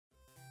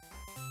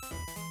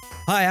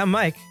Hi, I'm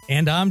Mike.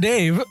 And I'm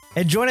Dave.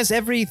 And join us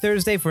every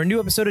Thursday for a new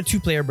episode of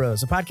Two Player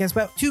Bros, a podcast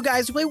about two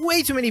guys who play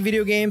way too many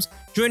video games.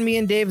 Join me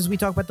and Dave as we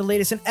talk about the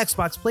latest in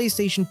Xbox,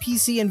 PlayStation,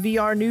 PC, and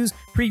VR news,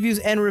 previews,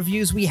 and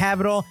reviews. We have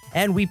it all,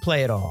 and we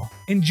play it all.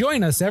 And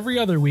join us every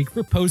other week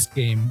for Post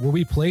Game, where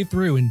we play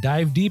through and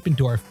dive deep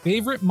into our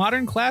favorite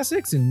modern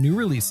classics and new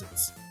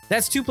releases.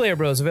 That's Two Player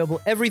Bros,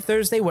 available every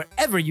Thursday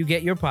wherever you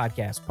get your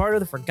podcast, part of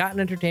the Forgotten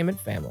Entertainment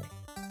family.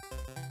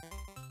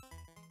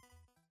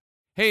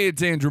 Hey,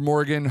 it's Andrew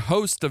Morgan,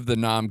 host of the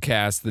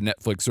Nomcast, the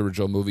Netflix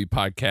original movie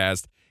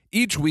podcast.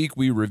 Each week,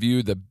 we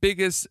review the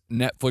biggest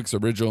Netflix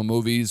original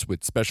movies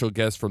with special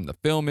guests from the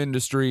film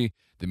industry,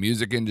 the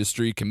music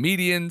industry,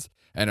 comedians,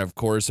 and of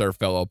course, our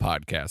fellow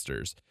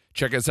podcasters.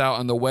 Check us out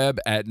on the web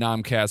at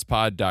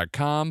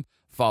nomcastpod.com.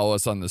 Follow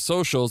us on the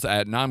socials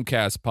at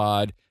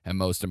nomcastpod. And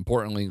most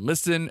importantly,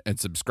 listen and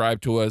subscribe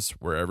to us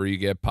wherever you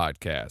get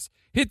podcasts.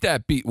 Hit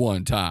that beat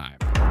one time.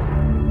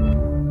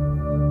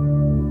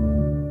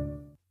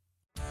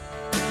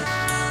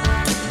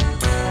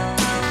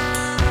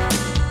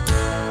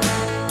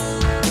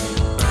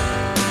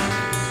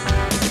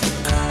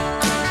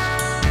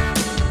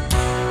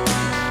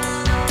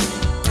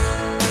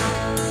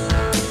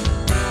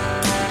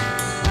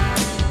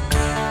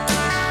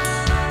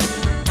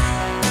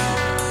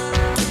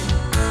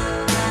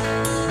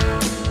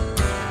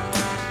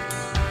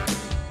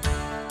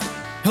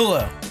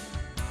 Hello.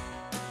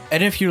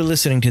 And if you're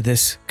listening to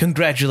this,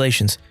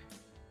 congratulations.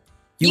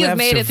 You have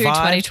made it through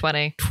survived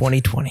 2020.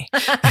 2020.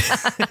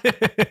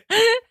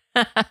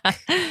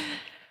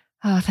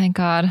 Oh, thank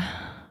God.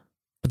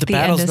 But the The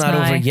battle's end is not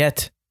over nigh.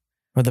 yet.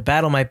 Or the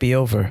battle might be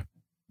over,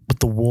 but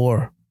the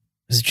war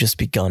has just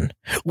begun.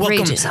 Welcome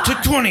Rages to on.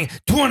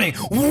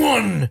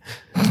 2021.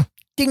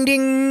 Ding,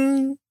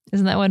 ding.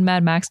 Isn't that when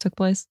Mad Max took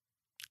place?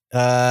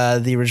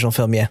 The original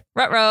film, yeah.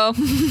 Ruh-roh.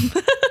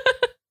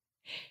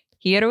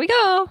 Here we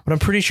go. But I'm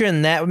pretty sure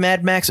in that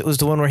Mad Max, it was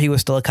the one where he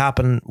was still a cop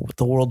and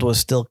the world was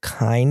still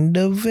kind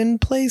of in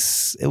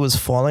place. It was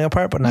falling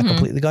apart, but not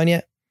completely gone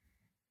yet.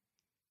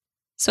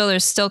 So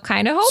there's still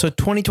kind of hope? So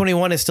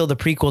 2021 is still the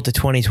prequel to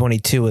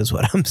 2022 is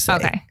what I'm saying.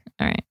 Okay.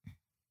 All right.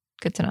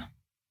 Good to know.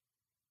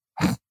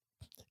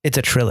 It's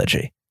a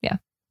trilogy. Yeah.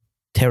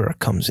 Terror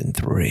comes in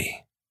 3.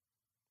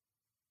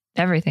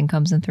 Everything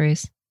comes in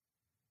threes.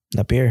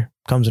 Not beer.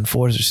 Comes in 4s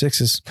or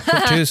 6s.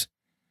 Or 2s.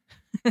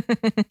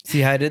 See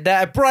how I did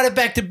that? I brought it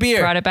back to beer.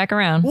 Brought it back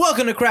around.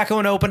 Welcome to Crack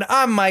Open Open.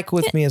 I'm Mike.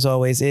 With me as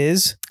always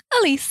is...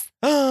 Elise.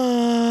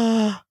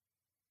 So,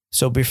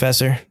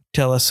 Beerfessor,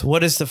 tell us,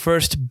 what is the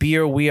first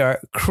beer we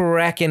are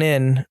cracking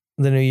in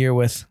the new year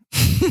with?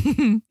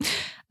 I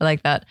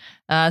like that.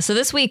 So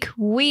this week,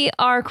 we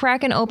are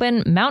cracking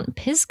open Mount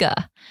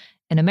Pisgah,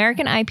 an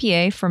American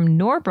IPA from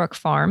Norbrook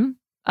Farm,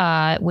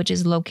 which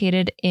is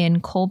located in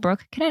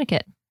Colebrook,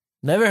 Connecticut.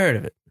 Never heard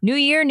of it. New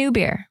year, new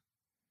beer.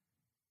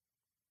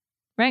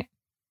 Right?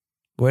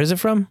 Where is it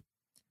from?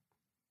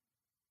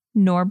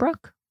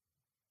 Norbrook.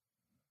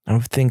 I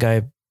don't think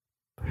I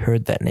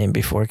heard that name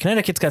before.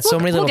 Connecticut's got so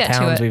many little get to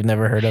towns it. we've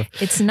never heard of.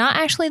 It's not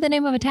actually the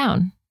name of a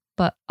town,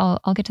 but I'll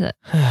get to that.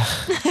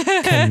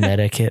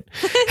 Connecticut.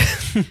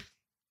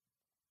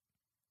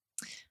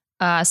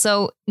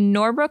 So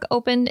Norbrook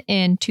opened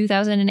in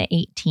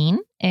 2018,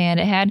 and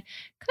it had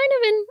kind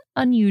of an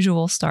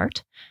unusual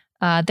start.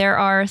 There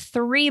are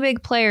 3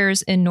 big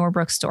players in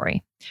Norbrook's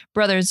story: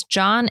 brothers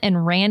John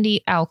and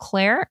Randy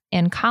Auclair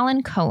and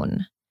Colin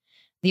Cohn.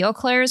 The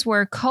Auclairs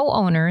were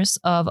co-owners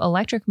of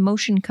Electric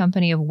Motion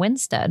Company of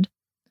Winstead,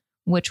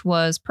 which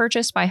was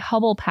purchased by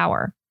Hubble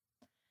Power.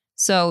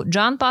 So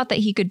John thought that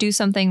he could do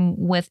something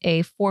with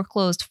a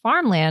foreclosed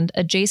farmland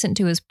adjacent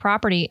to his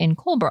property in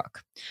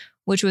Colebrook,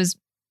 which was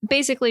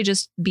basically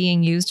just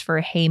being used for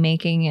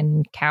haymaking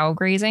and cow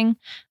grazing,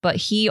 but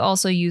he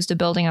also used a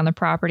building on the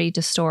property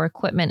to store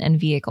equipment and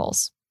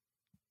vehicles.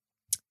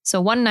 So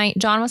one night,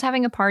 John was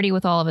having a party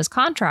with all of his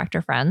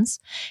contractor friends,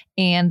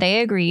 and they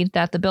agreed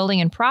that the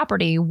building and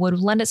property would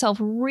lend itself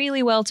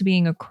really well to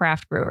being a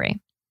craft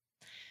brewery.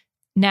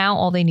 Now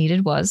all they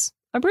needed was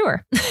a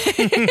brewer.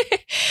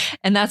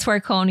 And that's where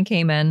Cohn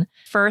came in,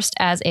 first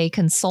as a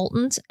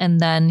consultant,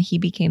 and then he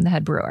became the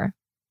head brewer.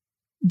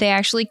 They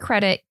actually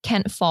credit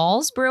Kent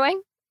Falls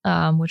Brewing,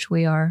 which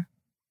we are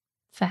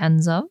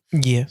fans of,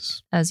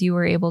 Yes. as you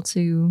were able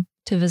to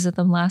visit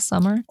them last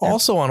summer.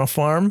 Also on a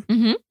farm.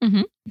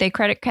 They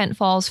credit Kent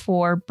Falls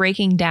for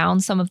breaking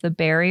down some of the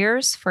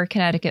barriers for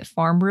Connecticut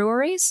farm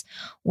breweries,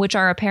 which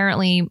are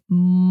apparently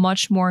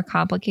much more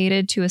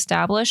complicated to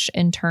establish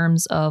in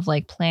terms of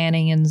like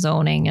planning and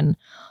zoning and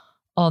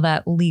all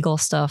that legal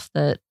stuff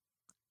that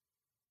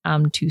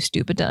I'm too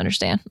stupid to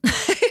understand.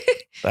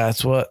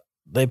 That's what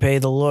they pay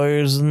the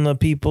lawyers and the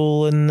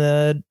people and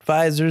the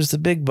advisors the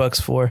big bucks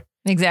for.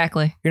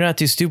 Exactly. You're not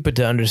too stupid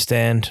to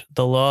understand.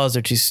 The laws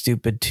are too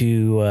stupid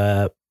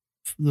to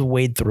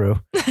wade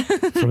through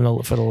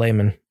for the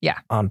layman. Yeah.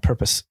 On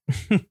purpose.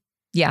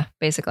 Yeah,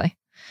 basically.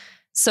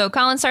 So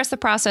Colin starts the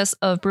process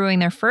of brewing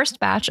their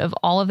first batch of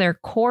all of their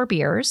core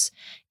beers,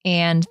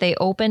 and they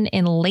open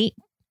in late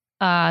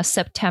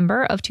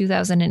September of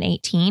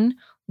 2018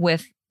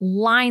 with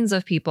lines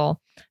of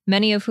people,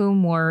 many of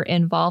whom were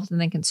involved in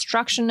the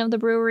construction of the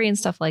brewery and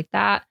stuff like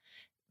that.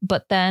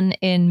 But then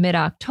in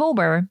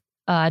mid-October,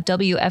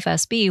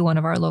 WFSB, one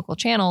of our local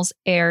channels,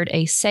 aired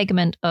a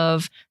segment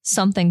of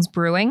Something's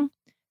Brewing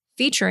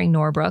featuring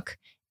Norbrook.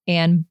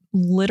 And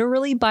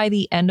literally by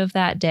the end of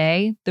that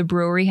day, the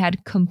brewery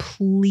had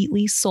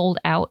completely sold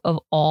out of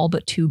all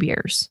but 2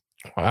 beers.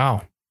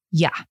 Wow.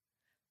 Yeah.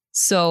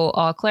 So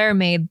Eau Claire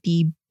made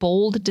the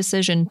bold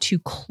decision to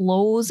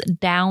close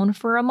down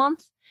for a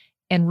month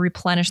and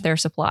replenish their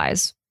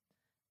supplies.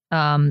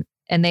 And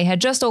they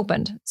had just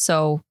opened.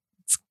 So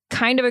it's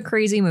kind of a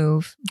crazy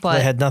move, but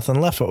They had nothing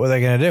left. What were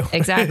they going to do?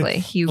 exactly.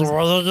 He was,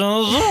 What are they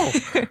gonna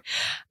do?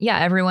 yeah,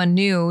 everyone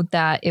knew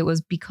that it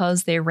was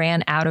because they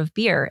ran out of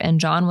beer, and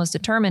John was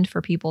determined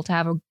for people to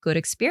have a good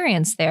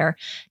experience there,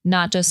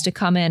 not just to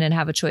come in and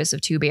have a choice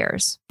of 2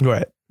 beers.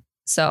 Right.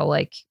 So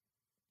like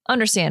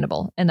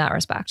understandable in that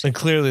respect. And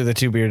clearly the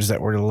 2 beers that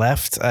were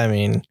left, I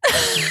mean,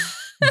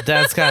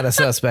 that's kind of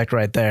suspect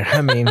right there.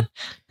 I mean,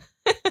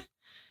 I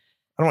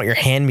don't want your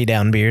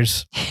hand-me-down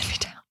beers.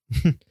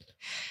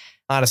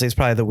 Honestly, it's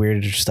probably the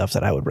weirder stuff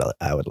that I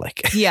would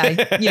like. Yeah,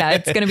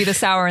 it's going to be the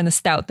sour and the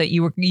stout that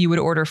you would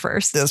order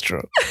first. That's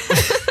true.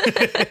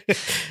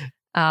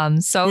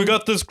 So We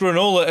got this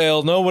granola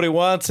ale. Nobody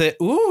wants it.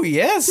 Ooh,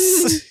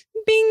 yes.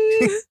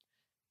 bing.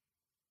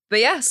 But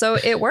yeah, so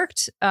it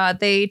worked.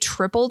 They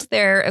tripled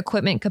their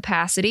equipment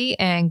capacity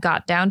and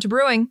got down to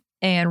brewing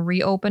and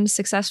reopened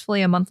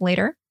successfully a month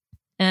later.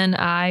 And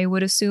I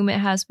would assume it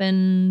has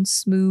been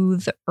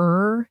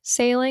smoother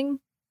sailing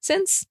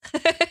since,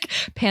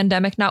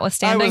 pandemic I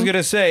notwithstanding. was going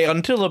to say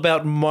until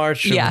about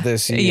March of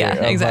this year. Yeah,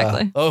 of,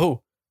 exactly.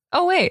 Oh,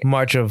 wait.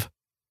 March of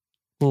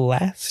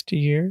last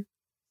year.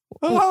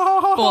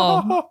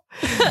 Well,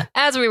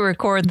 as we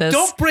record this.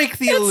 Don't break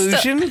the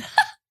illusion.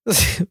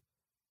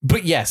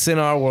 But yes, in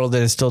our world,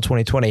 it is still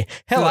 2020.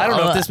 Hell, I don't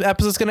know if this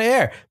episode's going to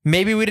air.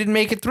 Maybe we didn't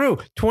make it through.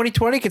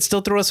 2020 could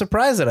still throw a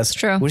surprise at us.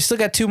 True. We still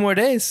got 2 more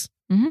days.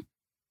 Mm-hmm.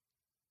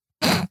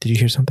 Did you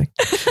hear something?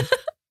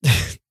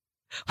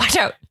 Watch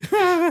out.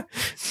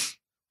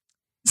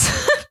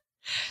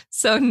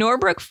 So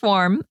Norbrook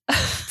Farm.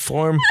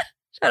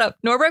 Shut up.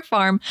 Norbrook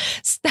Farm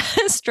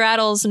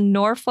straddles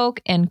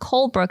Norfolk and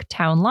Colebrook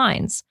town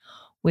lines,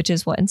 which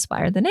is what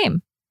inspired the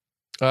name.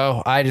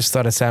 Oh, I just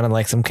thought it sounded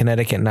like some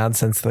Connecticut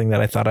nonsense thing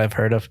that I thought I've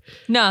heard of.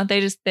 No,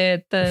 they just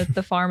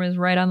the farm is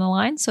right on the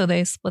line, so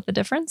they split the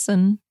difference,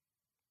 and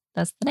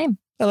that's the name.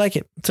 I like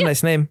it. It's a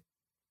nice name.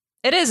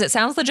 It is. It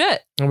sounds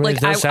legit. It really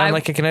does sound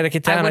like a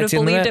Connecticut town. I would have I'd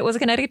seen believed that. it was a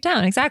Connecticut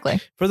town. Exactly.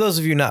 For those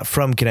of you not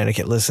from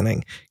Connecticut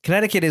listening,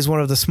 Connecticut is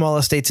one of the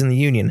smallest states in the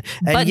Union,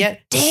 and But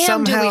yet damn, do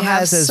somehow we have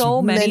has as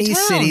so many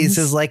cities towns.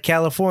 as like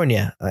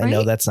California. I know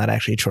Right? that's not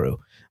actually true.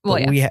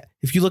 Well, But yeah.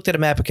 if you looked at a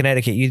map of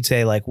Connecticut, you'd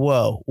say like,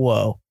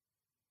 whoa,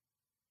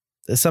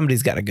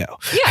 somebody's got to go.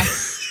 Yeah.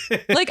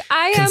 Like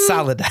I am.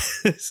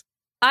 Consolidate.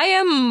 I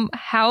am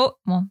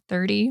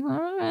 30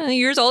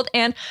 years old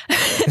and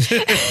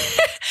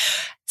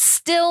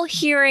still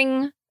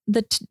hearing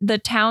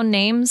the town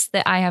names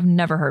that I have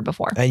never heard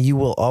before. And you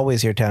will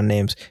always hear town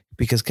names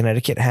because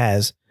Connecticut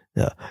has,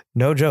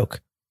 no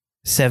joke,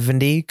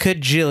 70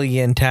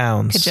 kajillion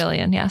towns.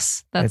 Kajillion,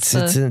 yes. That's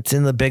It's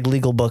in the big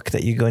legal book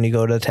that you go and you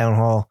go to the town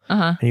hall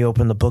uh-huh. and you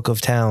open the book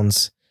of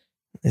towns.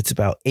 It's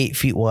about 8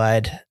 feet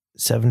wide,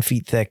 7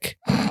 feet thick.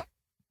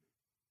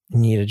 You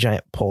need a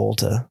giant pole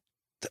to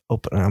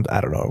open.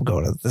 I don't know. I'm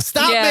going to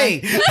stop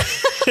me.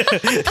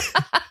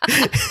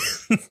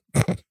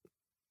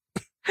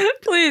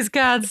 Please,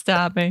 God,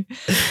 stop me.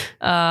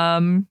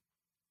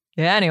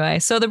 Anyway,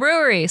 so the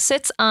brewery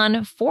sits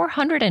on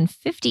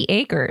 450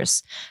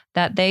 acres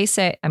that they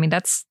say, I mean,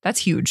 that's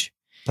huge.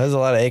 That's a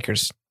lot of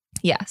acres.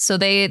 Yeah. So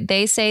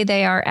they say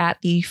they are at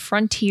the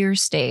frontier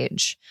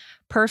stage,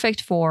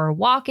 perfect for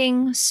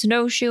walking,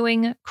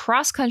 snowshoeing,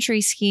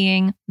 cross-country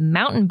skiing,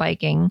 mountain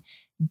biking,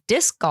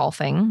 disc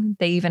golfing.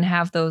 They even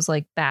have those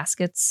like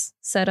baskets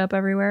set up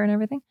everywhere and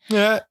everything.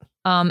 Yeah.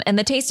 And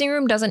the tasting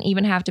room doesn't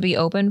even have to be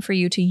open for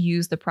you to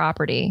use the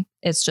property.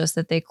 It's just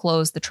that they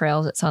close the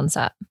trails at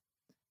sunset.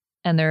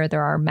 And there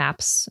are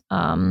maps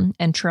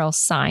and trail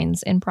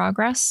signs in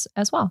progress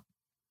as well.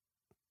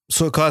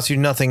 So it costs you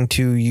nothing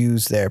to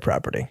use their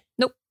property.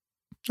 Nope.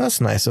 That's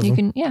nice of You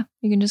them.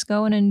 can just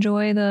go and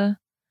enjoy the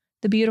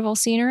beautiful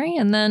scenery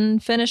and then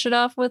finish it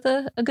off with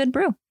a good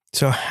brew.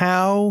 So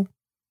how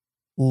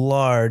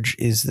large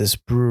is this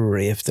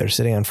brewery if they're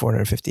sitting on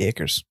 450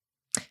 acres?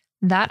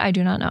 That I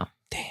do not know.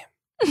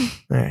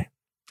 All right.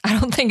 I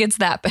don't think it's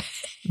that big.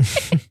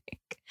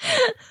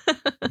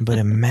 But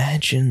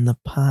imagine the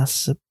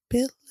possibilities.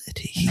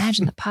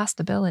 Imagine the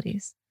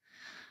possibilities.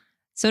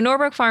 So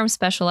Norbrook Farm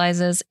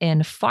specializes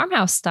in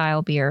farmhouse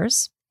style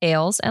beers,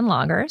 ales, and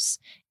lagers.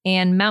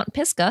 And Mount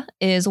Pisgah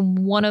is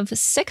one of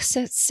 6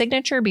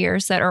 signature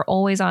beers that are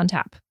always on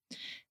tap.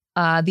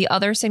 The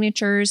other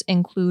signatures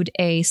include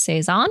a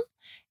Saison,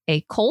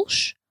 a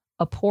Kolsch,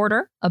 a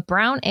Porter, a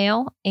Brown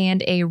Ale,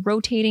 and a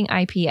rotating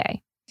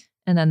IPA.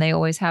 And then they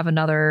always have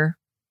another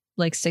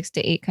like 6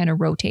 to 8 kind of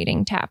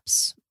rotating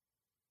taps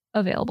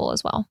available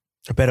as well.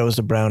 I bet it was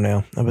the brown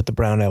ale. I bet the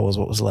brown ale was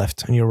what was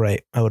left. And you're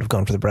right. I would have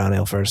gone for the brown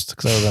ale first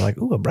because I would have been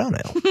like, ooh, a brown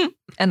ale.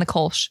 And the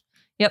Kolsch.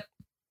 Yep.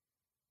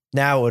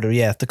 Now it would have,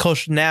 yeah. The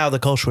Kolsch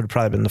would have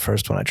probably been the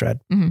first one I tried.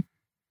 Mm-hmm.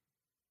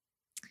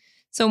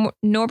 So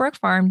Norbrook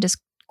Farm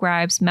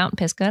describes Mount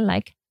Pisgah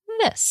like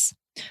this.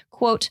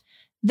 Quote,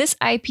 "This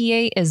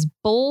IPA is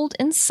bold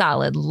and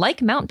solid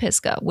like Mount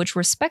Pisgah, which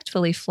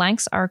respectfully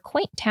flanks our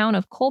quaint town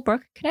of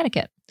Colebrook,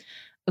 Connecticut.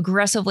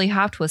 Aggressively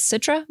hopped with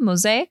Citra,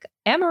 Mosaic,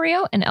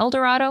 Amarillo, and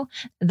Eldorado,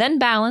 then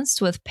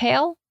balanced with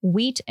pale,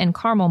 wheat, and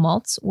caramel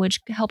malts,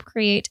 which help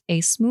create a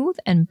smooth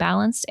and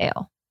balanced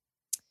ale."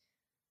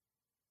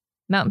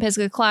 Mount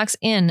Pisgah clocks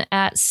in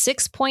at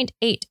 6.8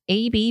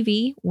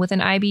 ABV with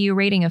an IBU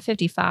rating of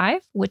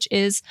 55, which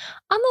is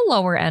on the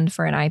lower end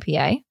for an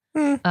IPA.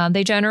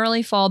 They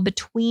generally fall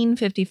between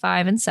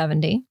 55 and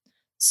 70.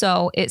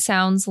 So it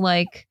sounds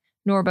like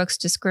Norbrook's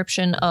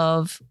description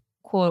of,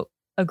 quote,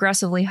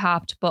 aggressively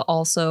hopped, but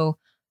also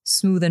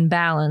smooth and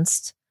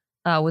balanced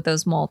with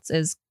those malts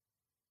is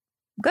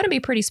going to be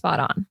pretty spot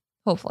on,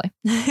 hopefully.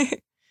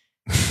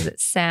 Because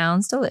it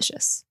sounds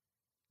delicious.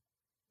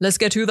 Let's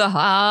get to the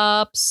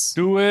hops.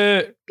 Do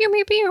it. Pew,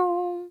 pew,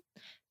 pew.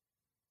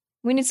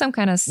 We need some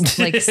kind of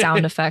like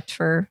sound effect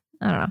for,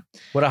 I don't know.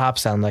 What a hop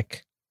sound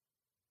like?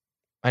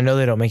 I know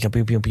they don't make a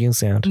pew pew pew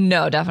sound.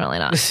 No, definitely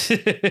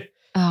not.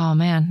 Oh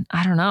man,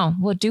 I don't know.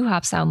 What do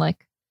hops sound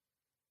like?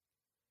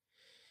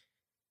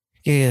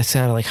 Yeah, it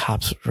sounded like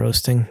hops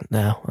roasting.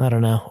 No, I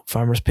don't know.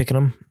 Farmers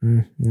picking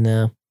them?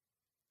 No.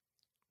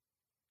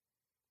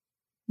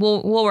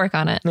 We'll work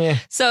on it. Yeah.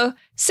 So,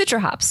 Citra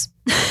hops.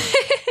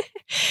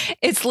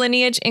 Its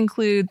lineage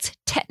includes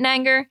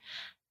Tettnanger,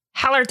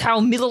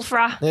 Hallertau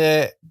Mittelfra,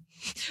 Yeah.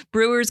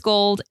 Brewer's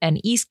Gold, and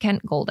East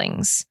Kent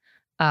Goldings,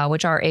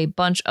 which are a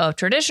bunch of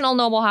traditional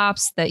noble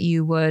hops that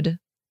you would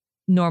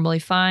normally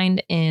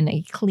find in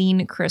a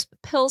clean, crisp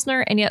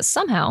Pilsner, and yet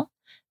somehow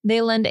they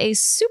lend a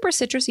super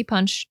citrusy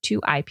punch to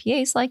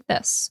IPAs like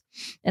this.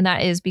 And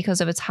that is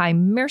because of its high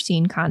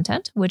myrcene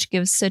content, which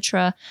gives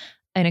Citra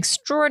an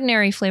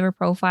extraordinary flavor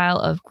profile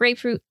of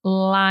grapefruit,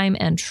 lime,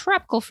 and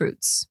tropical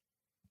fruits.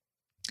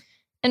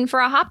 And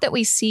for a hop that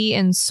we see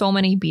in so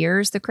many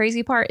beers, the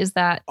crazy part is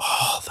that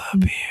All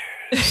the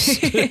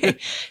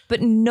beers.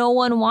 but no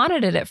one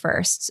wanted it at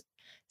first.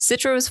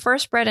 Citra was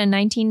first bred in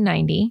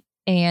 1990,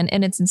 and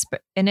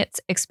in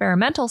its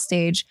experimental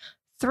stage,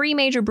 3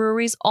 major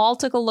breweries all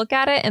took a look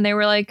at it and they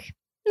were like,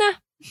 nah,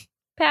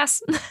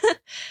 pass.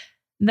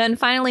 Then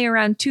finally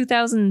around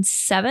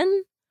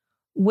 2007,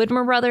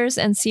 Widmer Brothers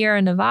and Sierra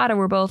Nevada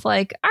were both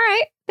like, all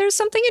right, there's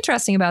something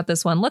interesting about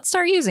this one. Let's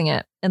start using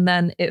it. And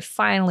then it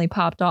finally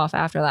popped off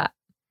after that.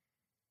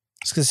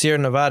 It's because Sierra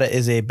Nevada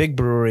is a big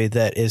brewery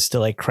that is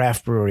still a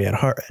craft brewery at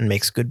heart and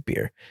makes good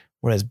beer.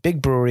 Whereas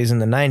big breweries in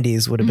the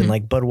 90s would have been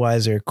like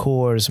Budweiser,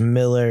 Coors,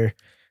 Miller,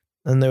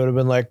 and they would have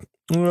been like,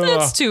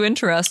 That's too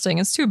interesting.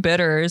 It's too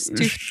bitter. It's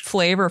too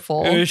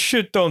flavorful. This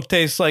shit don't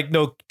taste like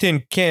no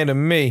tin can to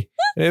me.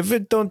 If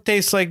it don't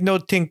taste like no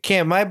tin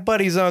can, my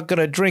buddies aren't going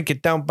to drink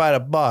it down by the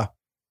bar.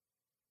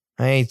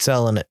 I ain't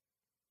selling it.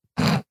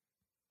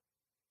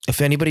 If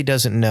anybody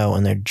doesn't know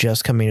and they're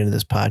just coming into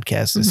this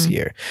podcast this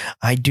year,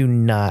 I do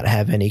not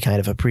have any kind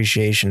of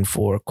appreciation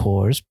for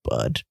Coors,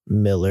 Bud,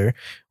 Miller,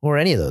 or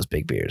any of those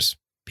big beers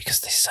because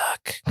they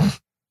suck. And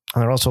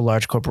they're also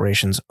large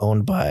corporations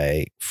owned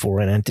by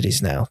foreign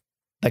entities now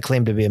that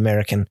claim to be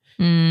American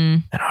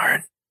and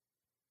aren't.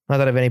 Not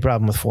that I have any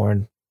problem with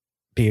foreign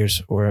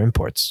beers or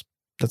imports.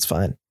 That's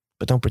fine.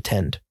 But don't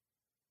pretend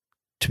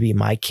to be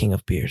my king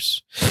of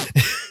beers.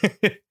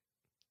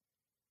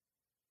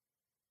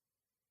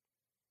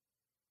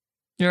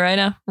 You're right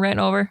now,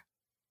 ranting over.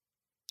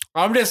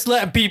 I'm just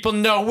letting people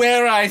know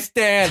where I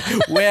stand,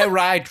 where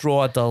I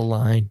draw the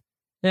line.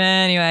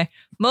 Anyway,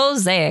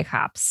 Mosaic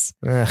hops,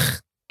 Ugh.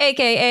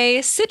 aka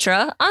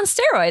Citra on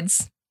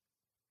steroids.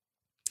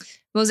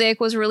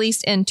 Mosaic was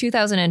released in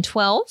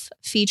 2012,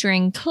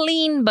 featuring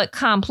clean but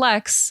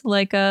complex,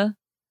 like a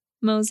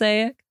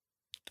mosaic,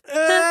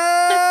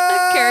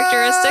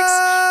 characteristics,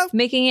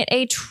 making it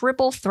a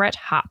triple threat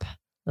hop.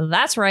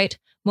 That's right.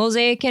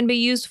 Mosaic can be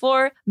used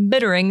for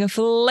bittering,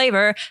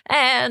 flavor,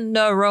 and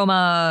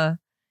aroma.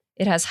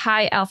 It has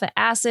high alpha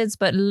acids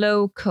but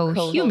low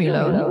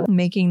cohumulo,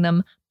 making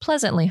them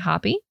pleasantly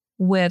hoppy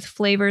with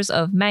flavors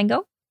of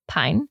mango,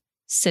 pine,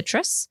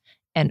 citrus,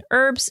 and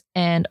herbs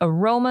and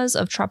aromas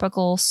of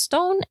tropical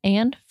stone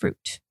and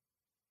fruit.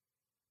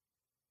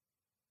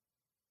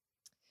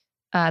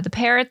 The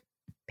parents.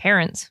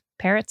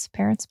 I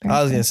was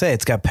going to say,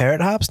 it's got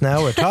parrot hops.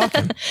 Now we're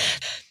talking.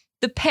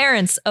 The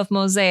parents of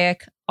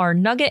Mosaic are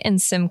Nugget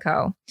and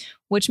Simcoe,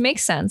 which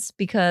makes sense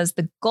because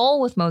the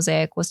goal with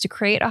Mosaic was to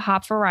create a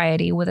hop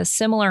variety with a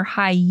similar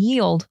high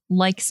yield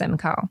like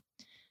Simcoe.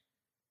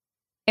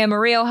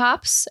 Amarillo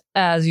hops,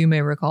 as you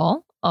may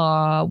recall,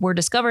 were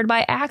discovered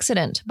by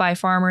accident by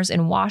farmers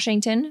in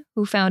Washington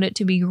who found it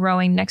to be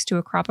growing next to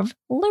a crop of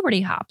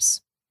Liberty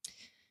hops.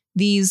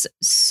 These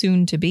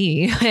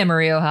soon-to-be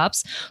Amarillo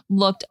hops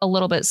looked a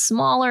little bit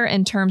smaller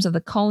in terms of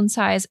the cone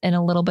size and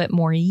a little bit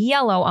more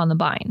yellow on the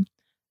vine.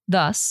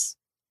 Thus,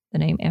 the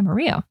name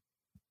Amarillo.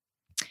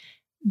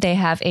 They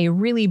have a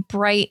really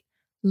bright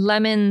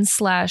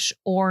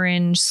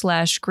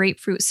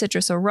lemon/orange/grapefruit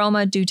citrus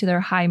aroma due to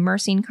their high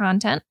myrcene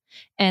content.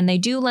 And they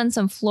do lend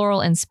some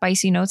floral and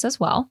spicy notes as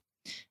well.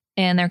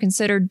 And they're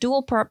considered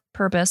dual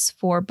purpose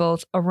for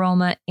both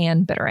aroma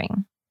and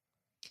bittering.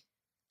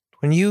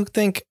 When you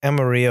think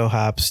Amarillo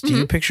hops, do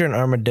you picture an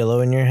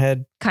armadillo in your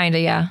head? Kind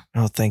of, yeah.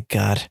 Oh, thank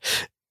God.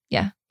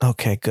 Yeah.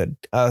 Okay, good.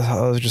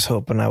 I was just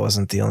hoping I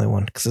wasn't the only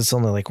one because it's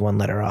only like one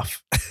letter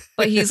off.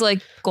 But he's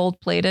like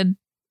gold plated.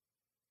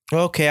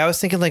 Okay, I was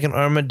thinking like an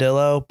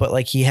armadillo, but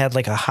like he had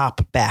like a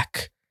hop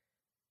back.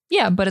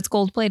 Yeah, but it's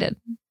gold plated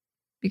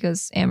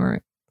because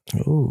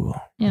Ooh,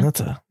 Yeah.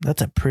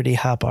 that's a pretty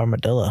hop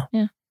armadillo.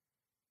 Yeah.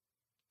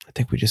 I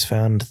think we just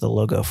found the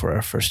logo for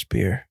our first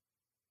beer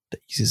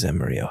that uses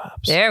Amarillo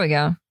hops. There we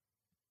go.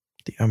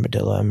 The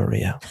Armadillo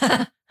Amarillo.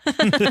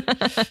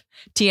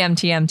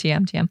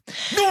 TM.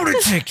 Go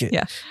to ticket.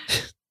 Yeah.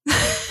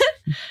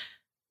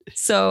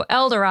 So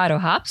El Dorado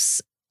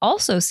hops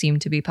also seem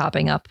to be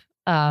popping up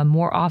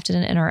more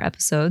often in our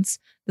episodes.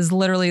 This is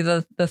literally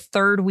the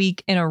third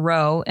week in a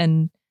row,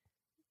 and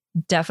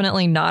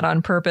definitely not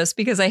on purpose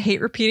because I hate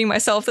repeating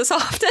myself this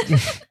often.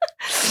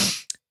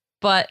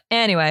 But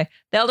anyway,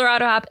 the El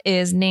Dorado hop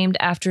is named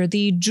after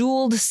the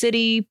jeweled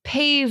city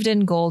paved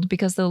in gold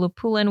because the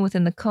lupulin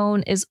within the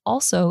cone is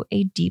also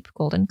a deep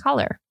golden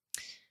color.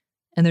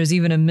 And there's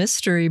even a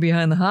mystery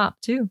behind the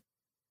hop, too.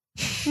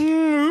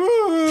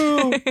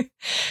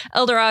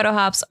 El Dorado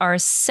hops are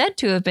said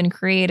to have been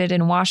created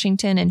in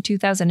Washington in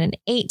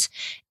 2008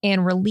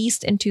 and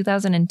released in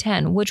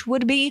 2010, which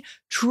would be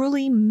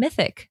truly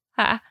mythic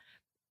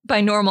by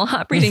normal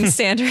hop breeding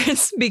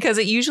standards, because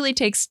it usually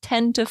takes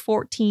 10 to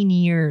 14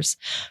 years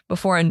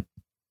before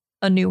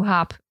a new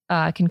hop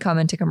can come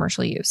into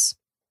commercial use.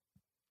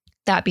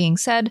 That being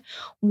said,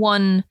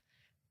 one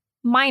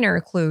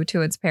minor clue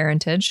to its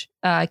parentage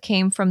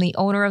came from the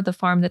owner of the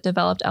farm that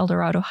developed El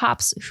Dorado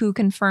hops, who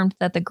confirmed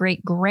that the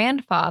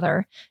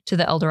great-grandfather to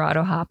the El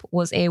Dorado hop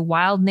was a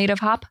wild native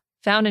hop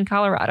found in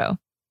Colorado.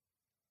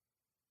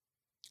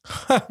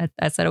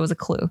 I said it was a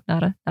clue,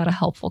 not a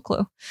helpful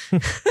clue.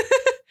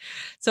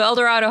 So El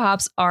Dorado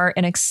hops are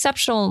an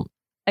exceptional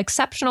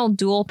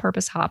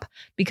dual-purpose hop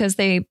because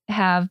they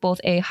have both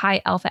a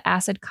high alpha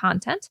acid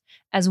content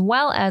as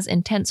well as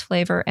intense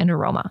flavor and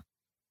aroma.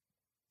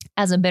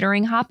 As a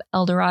bittering hop,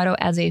 El Dorado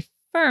adds a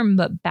firm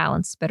but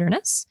balanced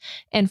bitterness,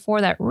 and for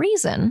that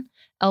reason,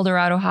 El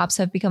Dorado hops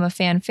have become a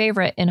fan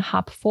favorite in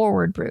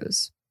hop-forward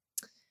brews.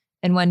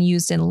 And when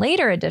used in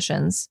later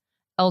editions,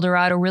 El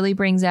Dorado really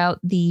brings out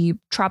the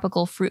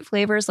tropical fruit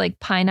flavors like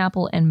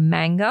pineapple and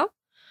mango,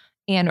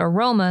 and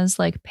aromas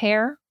like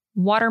pear,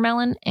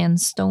 watermelon, and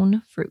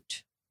stone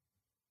fruit.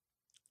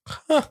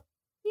 Huh.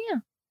 Yeah.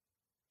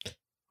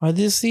 Are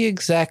these the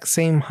exact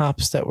same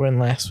hops that were in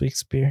last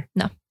week's beer?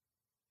 No.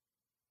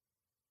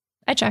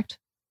 I checked.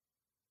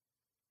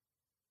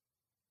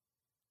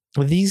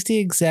 Were these the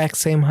exact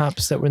same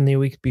hops that were in the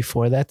week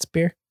before that's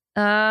beer?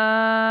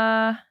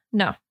 No.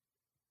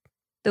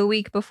 The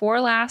week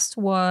before last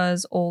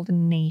was Old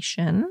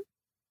Nation.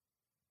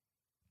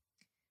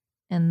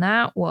 And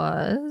that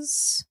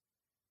was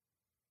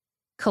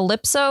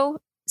Calypso,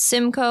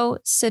 Simcoe,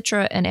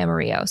 Citra, and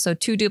Amarillo. So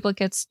 2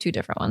 duplicates, 2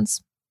 different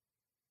ones.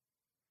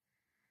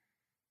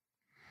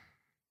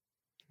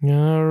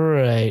 All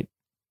right.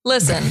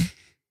 Listen,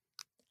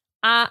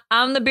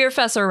 I'm the beer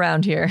fesser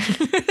around here.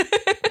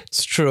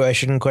 It's true. I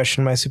shouldn't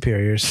question my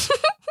superiors.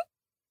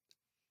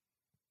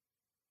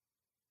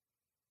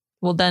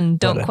 Well, then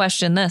don't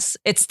question this.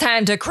 It's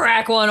time to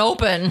crack one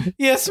open.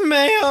 Yes,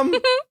 ma'am.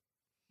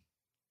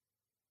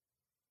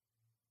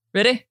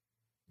 Ready?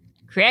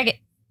 Crack it.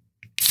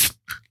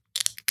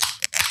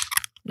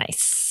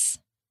 Nice.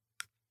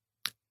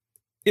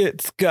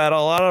 It's got a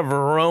lot of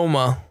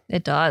aroma.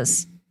 It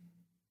does.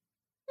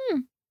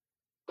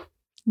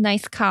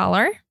 Nice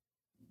collar.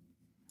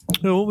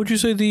 What would you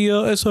say the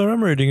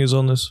SRM rating is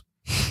on this?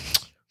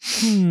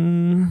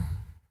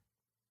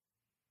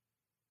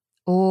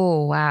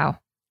 Oh, wow.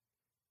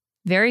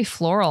 Very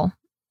floral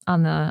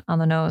on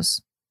the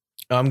nose.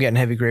 Oh, I'm getting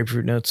heavy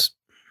grapefruit notes.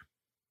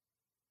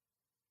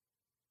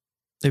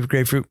 Heavy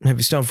grapefruit,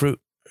 heavy stone fruit.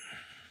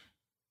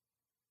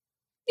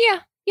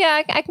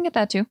 Yeah, I can get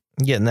that too.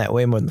 I'm getting that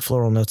way more than the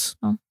floral notes.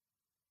 Oh.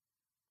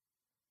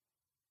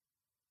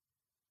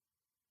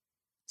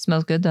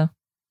 Smells good though.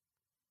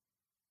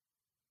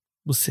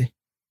 We'll see.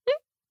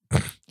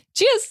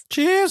 Cheers.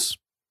 Cheers.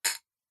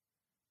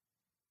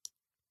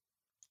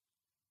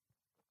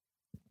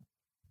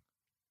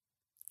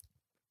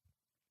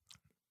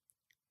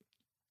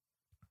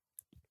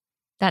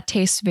 That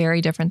tastes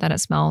very different than it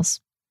smells.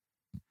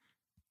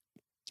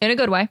 In a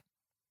good way.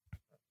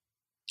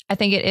 I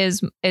think it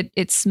is. It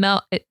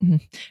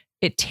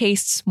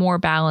tastes more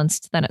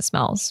balanced than it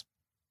smells.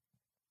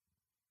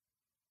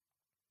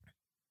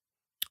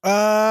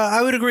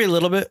 I would agree a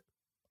little bit.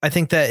 I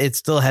think that it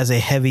still has a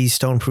heavy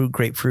stone fruit,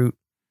 grapefruit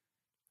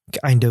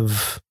kind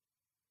of,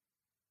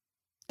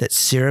 that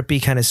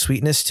syrupy kind of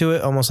sweetness to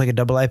it, almost like a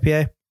double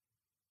IPA.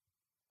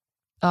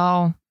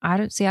 Oh, I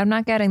don't see. I'm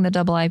not getting the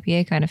double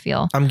IPA kind of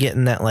feel. I'm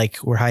getting that like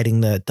we're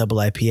hiding the double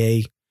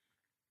IPA.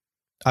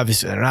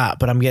 Obviously they're not,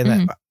 but I'm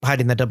getting that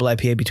hiding that double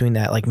IPA between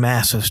that like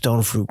massive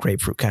stone fruit,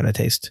 grapefruit kind of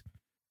taste.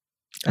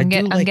 I'm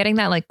getting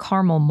that like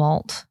caramel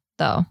malt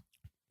though.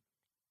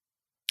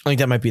 I think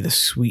that might be the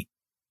sweet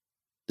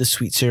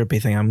syrupy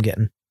thing I'm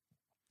getting.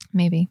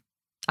 Maybe.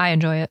 I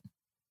enjoy it.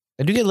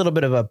 I do get a little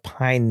bit of a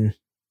pine,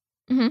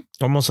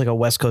 almost like a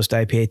West Coast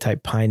IPA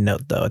type pine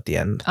note though at the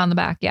end. On the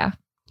back, yeah.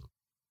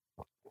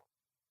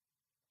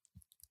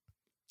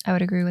 I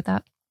would agree with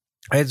that.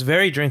 It's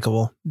very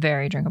drinkable.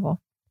 Very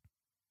drinkable.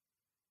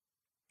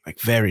 Like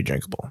very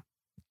drinkable.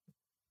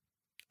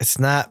 It's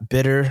not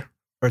bitter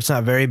or it's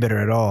not very bitter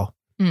at all.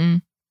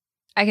 Mm-mm.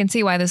 I can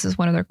see why this is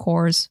one of their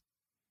cores.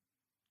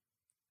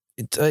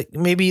 It's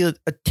maybe a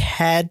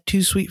tad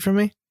too sweet for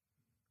me.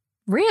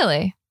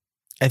 Really?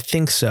 I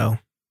think so.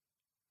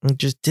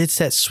 It's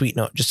that sweet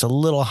note just a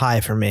little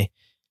high for me.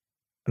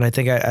 And I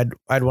think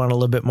I'd want a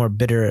little bit more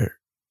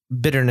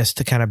bitterness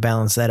to kind of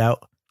balance that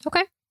out.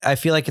 Okay. I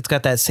feel like it's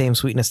got that same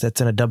sweetness that's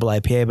in a double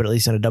IPA, but at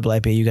least in a double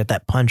IPA, you got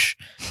that punch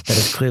that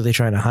it's clearly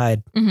trying to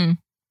hide. Mm-hmm.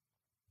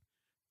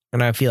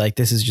 And I feel like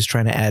this is just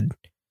trying to add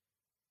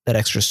that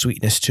extra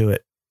sweetness to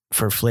it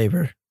for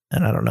flavor.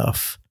 And I don't know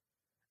if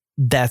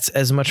that's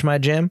as much my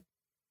jam.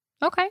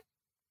 Okay.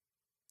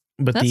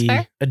 But That's the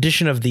fair.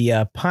 addition of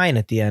the pine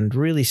at the end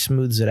really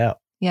smooths it out.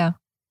 Yeah.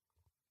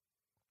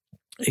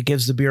 It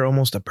gives the beer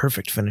almost a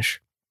perfect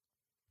finish.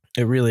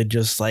 It really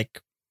just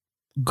like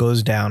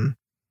goes down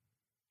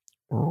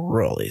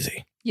real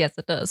easy. Yes,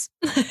 it does.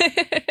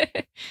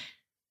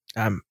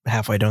 I'm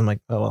halfway done. Like,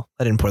 oh, well,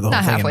 I didn't pour the whole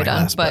Not thing halfway in my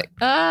done, glass, but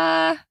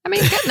I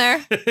mean, getting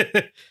there.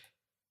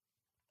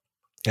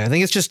 Yeah, I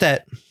think it's just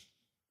that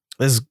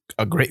this is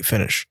a great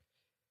finish.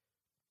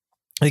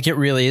 I think it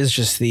really is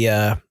just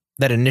the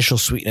that initial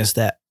sweetness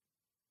that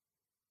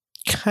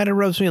kind of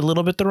rubs me a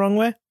little bit the wrong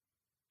way.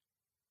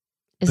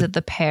 Is it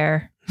the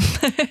pear?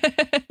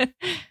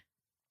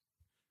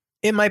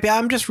 It might be.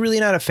 I'm just really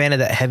not a fan of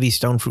that heavy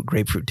stone fruit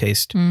grapefruit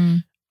taste.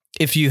 Mm.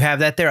 If you have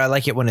that there, I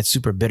like it when it's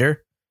super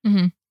bitter.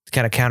 Mm-hmm. To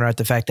kind of counter out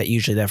the fact that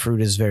usually that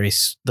fruit is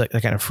the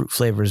kind of fruit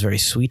flavor is very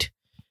sweet.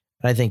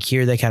 And I think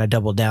here they kind of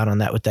double down on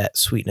that with that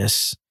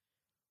sweetness.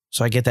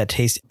 So I get that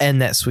taste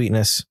and that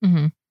sweetness.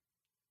 Mm-hmm.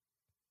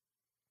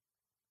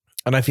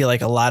 And I feel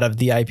like a lot of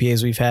the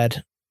IPAs we've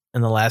had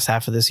in the last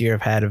half of this year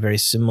have had a very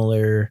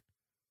similar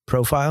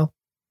profile.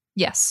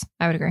 Yes,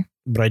 I would agree.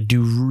 But I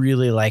do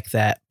really like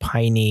that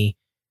piney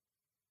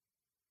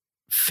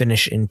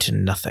finish into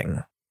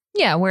nothing.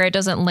 Yeah, where it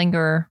doesn't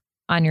linger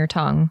on your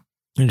tongue.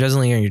 It doesn't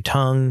linger on your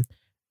tongue.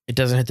 It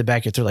doesn't hit the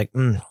back of your throat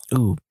like,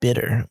 ooh,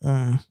 bitter.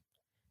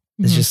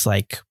 It's just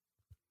like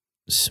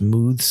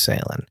smooth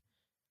sailing.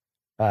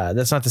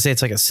 That's not to say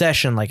it's like a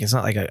session, like it's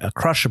not like a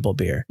crushable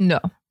beer. No.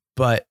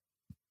 But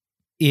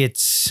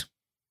it's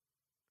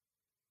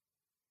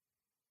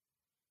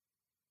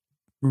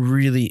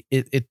really,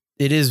 it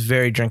is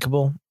very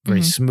drinkable,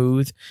 very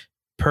smooth,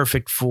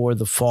 perfect for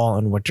the fall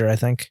and winter, I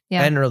think,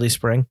 and early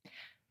spring.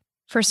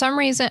 For some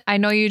reason, I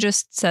know you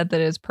just said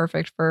that it's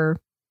perfect for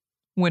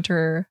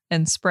winter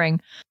and spring,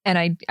 and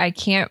I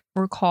can't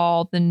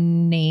recall the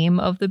name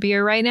of the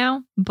beer right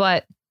now,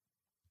 but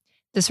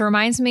this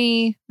reminds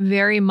me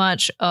very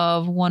much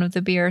of one of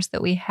the beers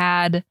that we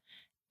had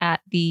at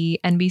the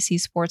NBC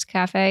Sports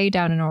Cafe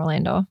down in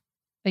Orlando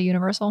at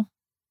Universal.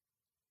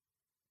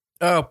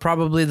 Oh,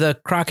 probably the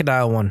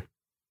crocodile one,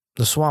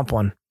 the swamp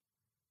one.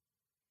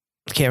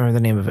 I can't remember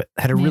the name of it.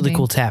 Had a really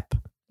cool tap.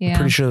 Yeah. I'm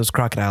pretty sure there was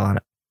crocodile on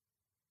it.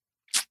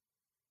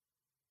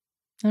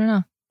 I don't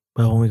know.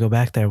 Well, when we go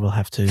back there, we'll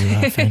have to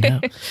find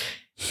out.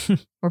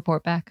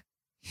 Report back.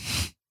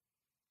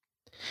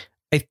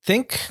 I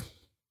think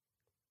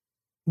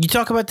you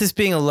talk about this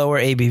being a lower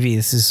ABV.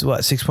 This is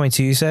what, 6.2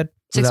 you said?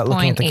 Without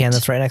looking at the can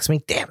that's right next to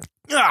me. Damn.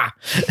 Ah!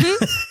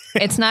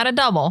 It's not a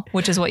double,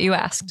 which is what you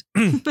asked.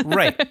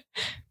 Right.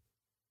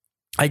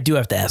 I do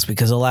have to ask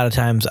because a lot of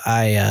times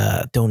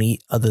I don't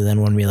eat other than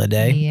one meal a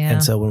day. Yeah.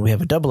 And so when we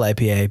have a double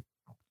IPA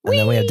and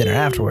then we have dinner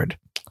afterward,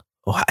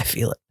 I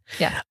feel it.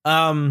 Yeah.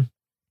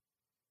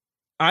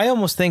 I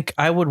almost think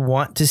I would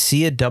want to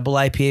see a double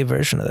IPA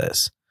version of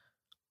this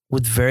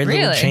with very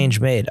little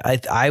change made.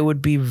 I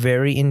would be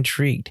very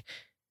intrigued.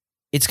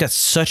 It's got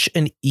such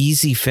an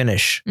easy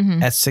finish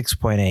at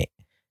 6.8.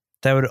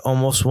 That would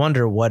almost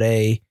wonder what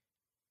a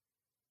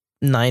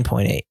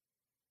 9.8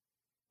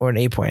 or an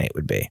 8.8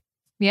 would be.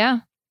 Yeah.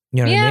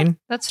 You know what I mean?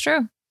 That's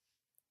true.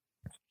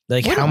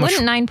 Like how much?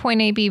 Wouldn't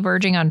 9.8 be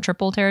verging on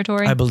triple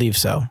territory? I believe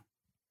so.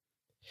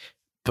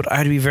 But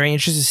I'd be very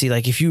interested to see,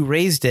 like, if you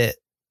raised it,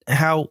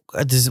 how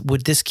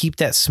would this keep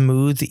that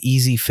smooth,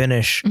 easy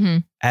finish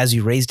as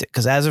you raised it?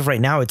 Because as of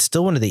right now, it's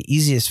still one of the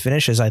easiest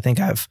finishes I think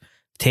I've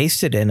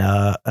tasted in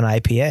an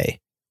IPA.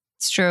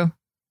 It's true.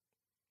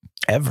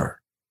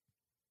 Ever.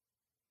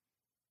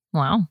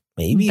 Wow.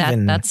 Maybe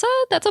even that's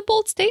a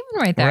bold statement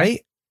right there.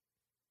 Right?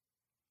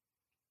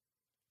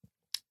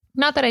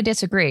 Not that I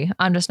disagree.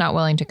 I'm just not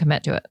willing to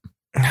commit to it.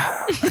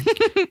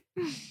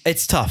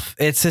 It's tough.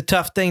 It's a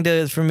tough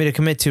thing for me to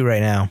commit to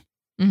right now.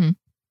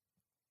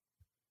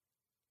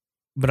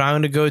 But I'm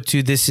going to go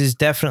to, this is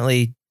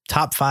definitely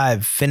top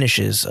 5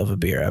 finishes of a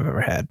beer I've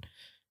ever had.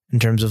 In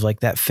terms of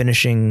like that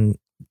finishing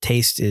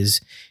taste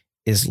is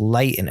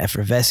light and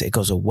effervescent. It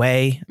goes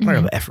away. I don't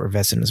know if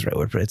effervescent is the right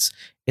word, but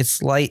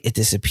it's light. It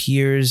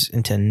disappears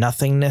into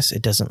nothingness.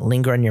 It doesn't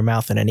linger on your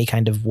mouth in any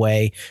kind of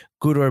way,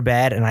 good or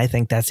bad. And I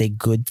think that's a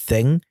good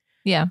thing.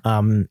 Yeah.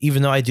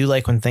 Even though I do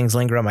like when things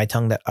linger on my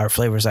tongue that are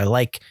flavors I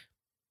like,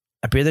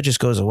 a beer that just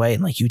goes away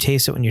and like you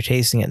taste it when you're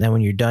tasting it. And then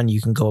when you're done, you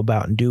can go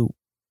about and do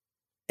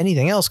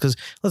anything else. Cause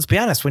let's be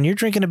honest, when you're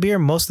drinking a beer,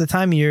 most of the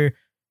time you're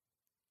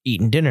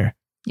eating dinner.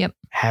 Yep.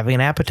 Having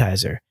an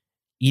appetizer,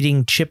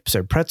 eating chips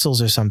or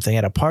pretzels or something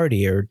at a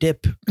party or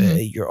dip.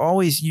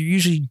 You're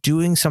usually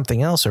doing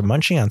something else or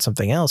munching on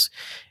something else.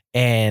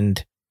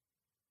 And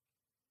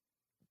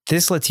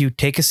this lets you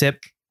take a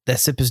sip. That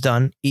sip is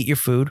done. Eat your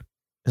food.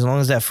 As long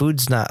as that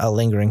food's not a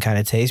lingering kind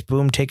of taste,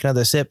 boom, take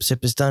another sip.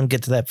 Sip is done.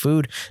 Get to that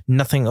food.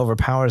 Nothing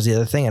overpowers the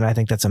other thing. And I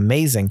think that's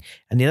amazing.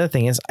 And the other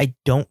thing is I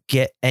don't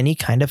get any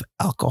kind of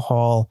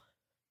alcohol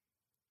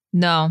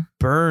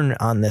burn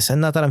on this.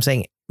 And not that I'm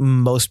saying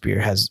most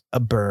beer has a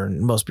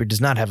burn. Most beer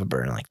does not have a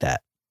burn like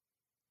that.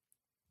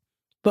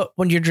 But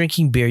when you're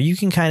drinking beer, you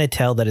can kind of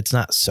tell that it's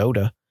not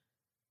soda.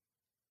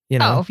 You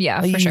know? Oh, yeah,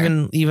 for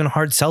sure. Even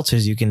hard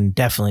seltzers, you can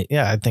definitely,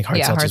 I think hard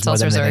seltzers more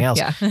than anything else.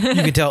 Yeah.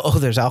 You can tell,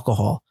 there's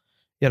alcohol.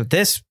 You know,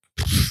 this,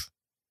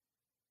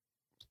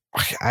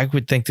 I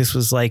would think this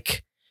was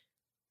like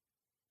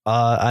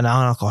a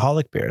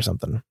non-alcoholic beer or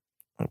something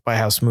by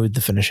how smooth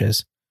the finish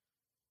is.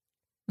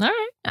 All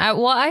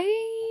right.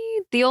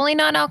 The only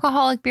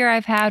non-alcoholic beer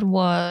I've had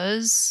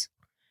was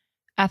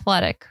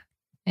Athletic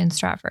in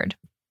Stratford.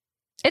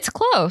 It's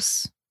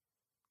close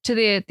to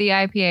the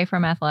IPA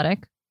from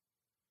Athletic.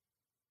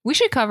 We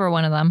should cover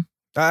one of them.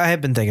 I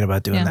have been thinking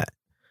about doing that.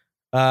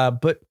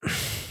 But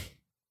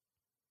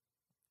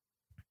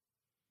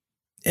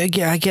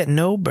again, I get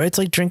but it's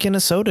like drinking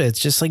a soda. It's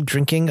just like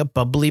drinking a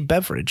bubbly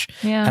beverage.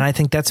 Yeah. And I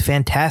think that's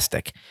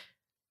fantastic.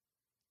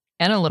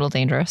 And a little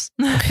dangerous.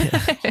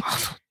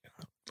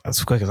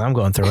 As quick as I'm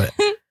going through it.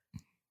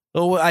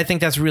 Well, what I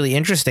think that's really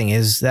interesting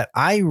is that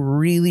I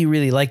really,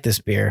 really like this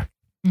beer,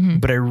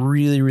 but I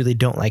really, really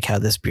don't like how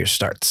this beer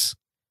starts.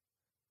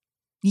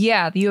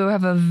 Yeah, you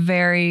have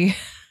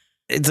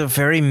it's a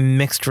very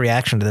mixed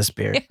reaction to this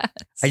beer. Yes.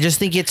 I just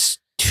think it's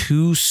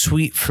too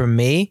sweet for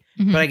me,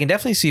 but I can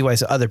definitely see why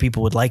other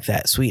people would like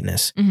that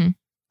sweetness.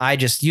 I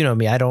just, you know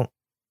me, I don't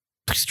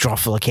draw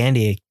full of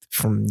candy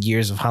from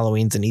years of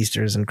Halloweens and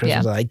Easters and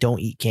Christmas. I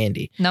don't eat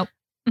candy. Nope.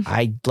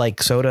 I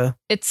like soda.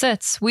 It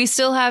sits. We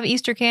still have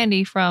Easter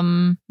candy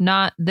from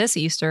not this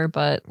Easter,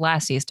 but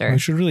last Easter. I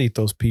should really eat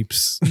those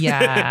Peeps.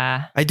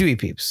 Yeah. I do eat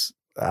Peeps.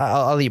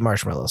 I'll eat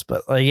marshmallows,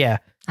 but yeah.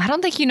 I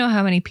don't think you know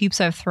how many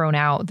Peeps I've thrown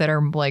out that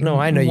are like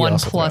I know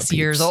 1+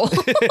 years old.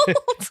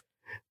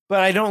 But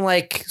I don't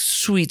like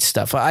sweet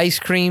stuff. Ice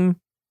cream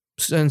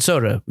and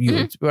soda,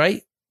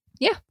 right?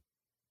 Yeah.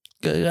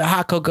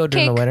 Hot cocoa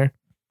during the winter.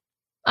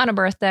 On a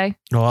birthday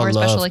or a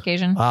special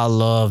occasion. I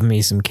love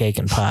me some cake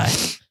and pie.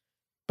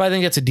 But I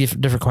think that's a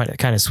different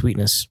kind of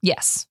sweetness.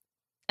 Yes.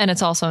 And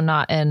it's also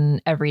not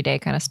an everyday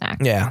kind of snack.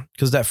 Yeah,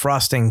 because that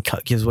frosting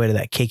gives way to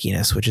that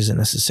cakiness, which isn't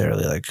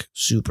necessarily like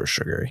super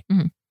sugary.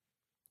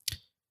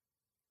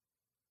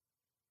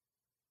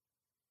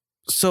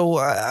 So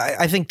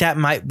I think that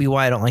might be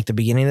why I don't like the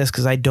beginning of this,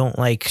 because I don't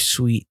like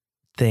sweet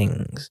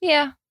things.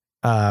 Yeah.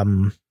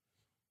 So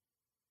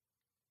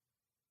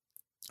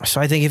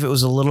I think if it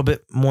was a little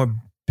bit more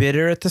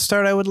bitter at the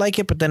start, I would like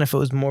it. But then if it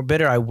was more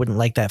bitter, I wouldn't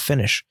like that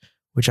finish,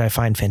 which I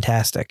find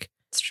fantastic.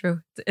 It's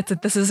true.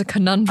 This is a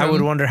conundrum. I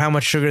would wonder how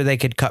much sugar they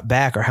could cut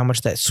back or how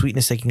much that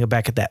sweetness they can go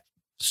back at that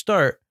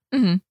start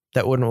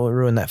that wouldn't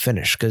ruin that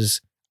finish.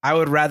 Because I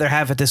would rather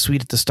have it this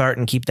sweet at the start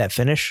and keep that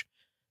finish,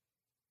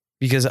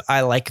 because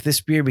I like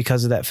this beer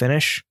because of that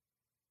finish.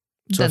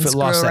 So if it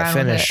lost that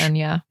finish,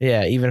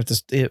 even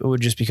if it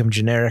would just become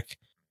generic.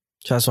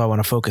 So that's why I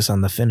want to focus on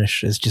the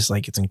finish. It's just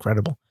like, it's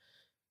incredible.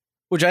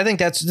 Which I think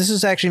this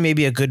is actually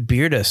maybe a good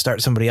beer to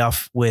start somebody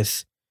off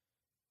with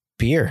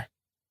beer.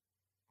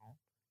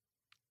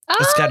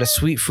 It's got a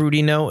sweet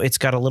fruity note. It's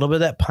got a little bit of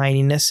that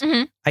pininess.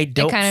 I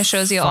don't. It kind of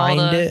shows you all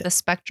the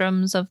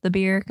spectrums of the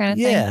beer kind of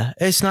thing. Yeah,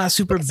 it's not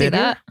super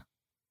bitter,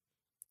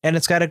 and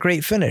it's got a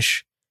great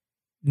finish.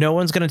 No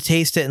one's gonna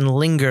taste it and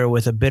linger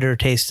with a bitter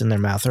taste in their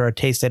mouth or a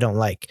taste they don't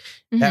like.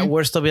 At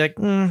worst, they'll be like,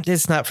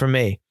 "It's not for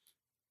me."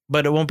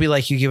 But it won't be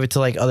like you give it to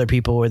like other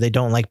people where they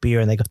don't like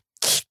beer and they go,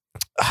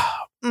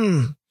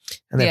 and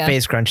their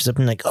face crunches up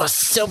and like, "Oh,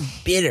 so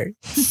bitter,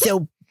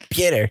 so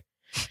bitter."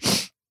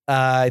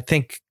 I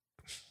think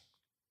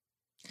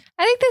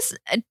this,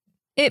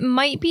 it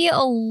might be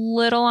a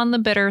little on the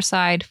bitter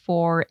side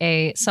for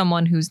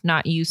someone who's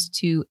not used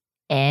to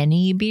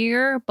any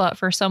beer, but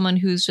for someone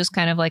who's just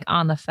kind of like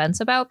on the fence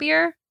about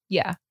beer.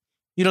 Yeah.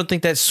 You don't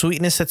think that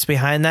sweetness that's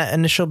behind that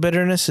initial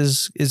bitterness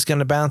is going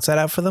to balance that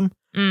out for them?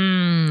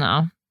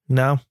 No.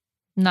 No?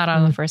 Not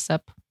on the first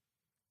sip.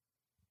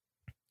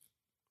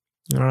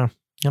 I don't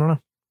know.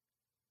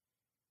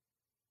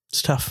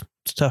 It's tough.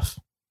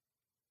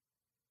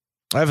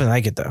 I haven't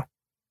liked it though.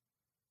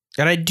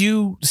 And I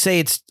do say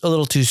it's a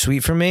little too sweet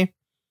for me.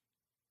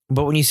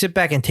 But when you sit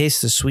back and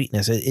taste the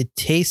sweetness, it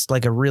tastes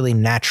like a really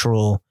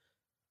natural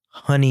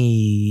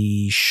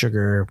honey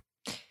sugar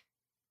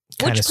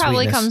kind Which of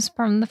probably sweetness. comes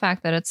from the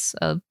fact that it's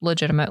a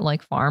legitimate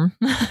like farm.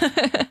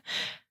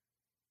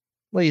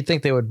 Well, you'd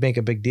think they would make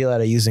a big deal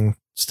out of using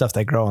stuff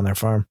they grow on their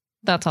farm.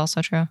 That's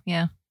also true.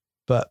 Yeah.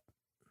 But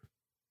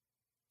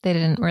They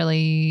didn't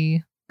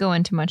really go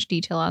into much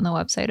detail on the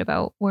website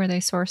about where they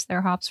source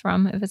their hops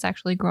from, if it's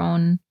actually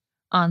grown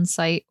on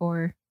site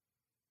or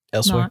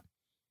elsewhere,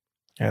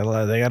 not.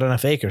 Yeah, they got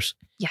enough acres.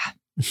 Yeah.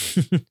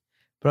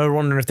 But I was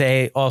wondering if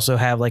they also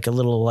have like a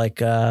little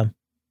like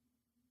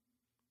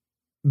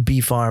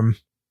bee farm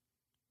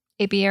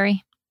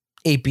Apiary.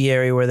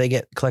 apiary where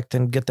they collect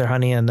and get their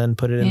honey and then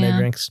put it in their Yeah.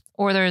 drinks.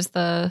 Or there's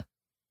that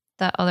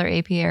other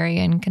apiary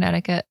in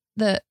Connecticut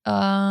that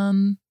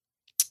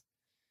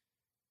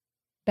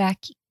back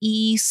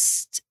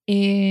east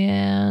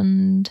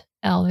and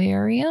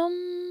Alvarium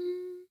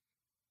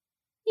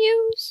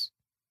use.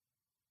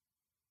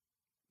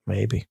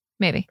 Maybe.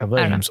 Maybe. I don't know.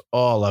 Williams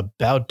all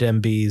about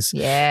them bees.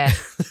 Yeah.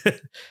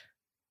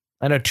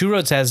 I know Two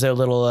Roads has their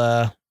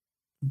little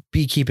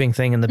beekeeping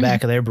thing in the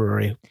back of their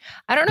brewery.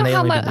 I don't And know they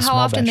how only do the how small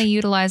often batch. they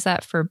utilize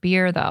that for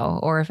beer though,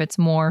 or if it's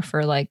more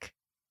for like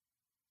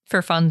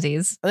for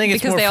funsies. I think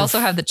it's because more they for also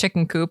have the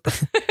chicken coop.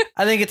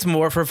 I think it's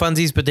more for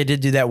funsies, but they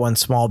did do that one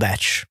small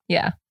batch.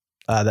 Yeah.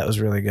 That was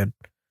really good.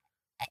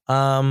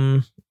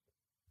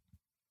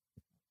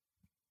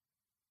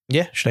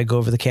 Yeah, should I go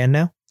over the can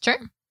now? Sure.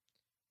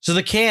 So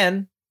the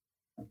can,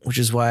 which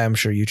is why I'm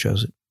sure you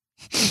chose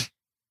it,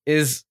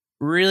 is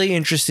really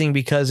interesting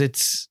because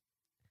it's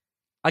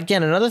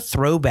again another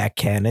throwback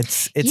can.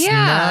 It's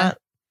Yeah. not.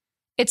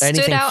 It stood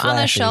Anything out on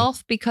the flashy.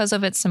 shelf because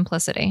of its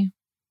simplicity.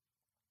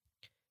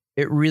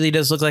 It really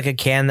does look like a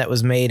can that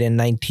was made in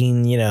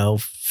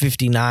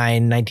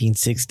 1959,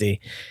 1960.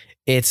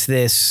 It's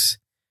this.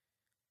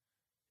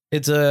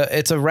 It's a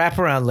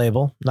wraparound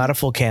label, not a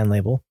full can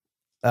label,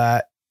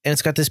 and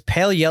it's got this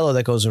pale yellow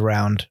that goes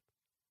around,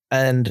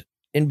 and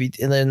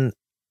then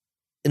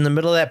in the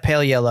middle of that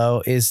pale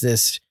yellow is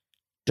this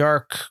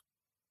dark.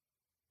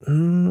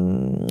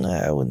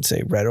 I wouldn't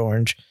say red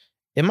orange.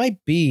 It might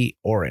be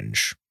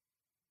orange.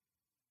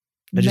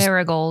 I just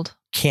Marigold.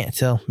 can't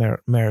tell.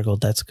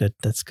 Marigold. That's good.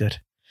 That's good.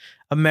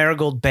 A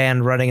marigold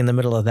band running in the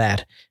middle of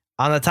that.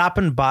 On the top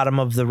and bottom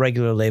of the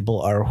regular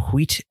label are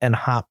wheat and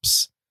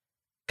hops,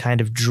 kind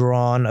of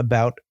drawn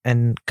about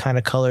and kind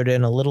of colored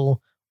in a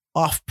little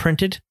off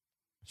printed.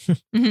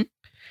 Mhm.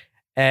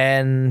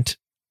 And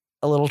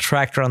a little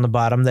tractor on the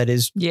bottom that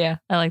is Yeah,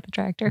 I like the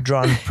tractor.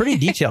 drawn pretty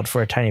detailed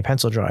for a tiny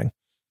pencil drawing.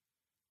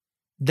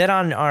 Then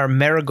on our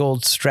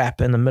marigold strap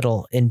in the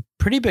middle, in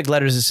pretty big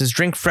letters, it says,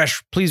 "Drink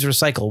fresh, please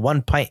recycle.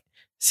 1 pint,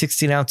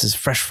 16 ounces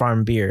fresh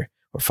farm beer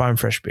or farm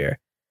fresh beer."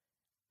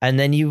 And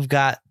then you've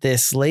got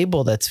this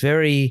label that's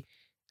very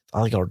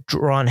like a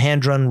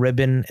hand-drawn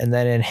ribbon. And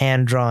then in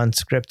hand-drawn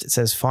script, it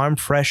says farm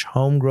fresh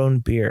homegrown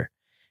beer.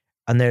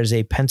 And there's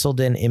a penciled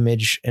in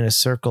image in a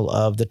circle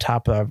of the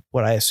top of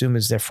what I assume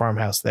is their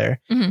farmhouse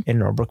there Mhm. in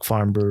Norbrook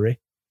Farm Brewery.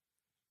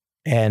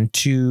 And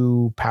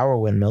 2 power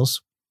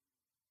windmills.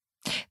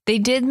 They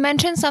did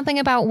mention something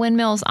about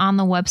windmills on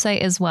the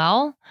website as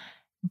well,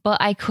 but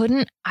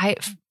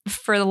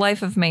for the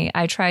life of me,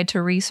 I tried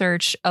to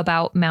research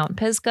about Mount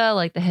Pisgah,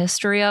 like the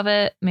history of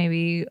it,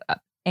 maybe,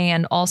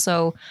 and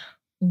also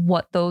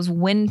what those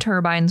wind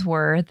turbines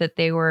were that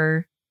they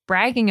were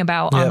bragging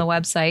about on Yep. the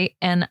website,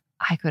 and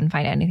I couldn't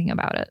find anything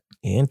about it.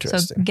 So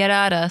Interesting. get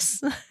at us,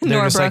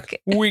 They're just Norbrook.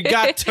 like, we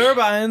got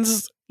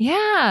turbines.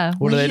 Yeah.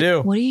 What do they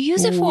do? What do you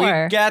use it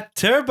for? We got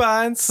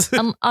turbines.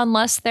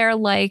 Unless they're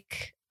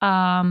like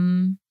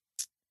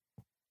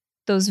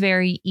those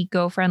very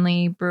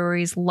eco-friendly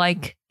breweries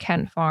like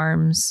Kent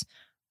Farms,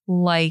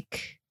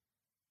 like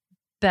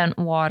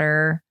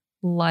Bentwater,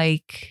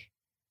 like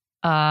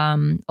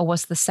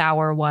what's the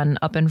sour one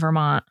up in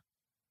Vermont?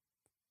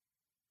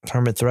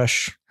 Hermit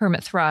Thrush.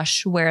 Hermit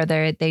Thrush, where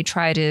they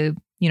try to,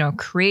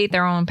 create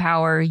their own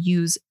power,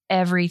 use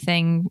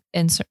everything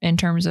in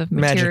terms of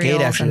materials. Magic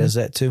 8 actually does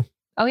that too.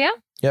 Oh yeah?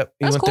 Yep.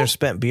 That's Even with their cool.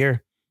 spent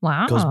beer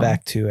Wow. goes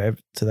back to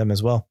them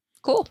as well.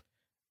 Cool.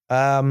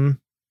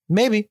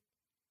 Maybe.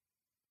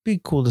 Be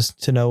cool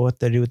to know what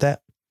they do with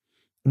that.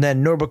 And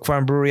then Norbrook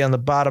Farm Brewery on the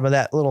bottom of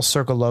that little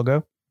circle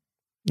logo.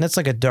 That's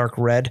like a dark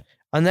red.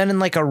 And then in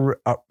like a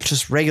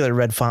just regular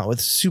red font with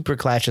super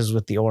clashes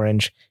with the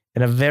orange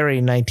in a very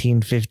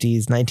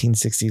 1950s,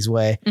 1960s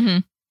way.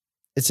 Mhm.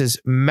 It says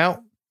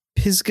Mount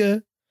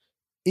Pisgah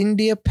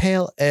India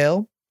Pale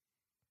Ale.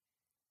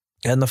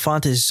 And the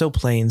font is so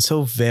plain,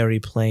 so very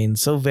plain,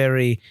 so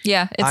very.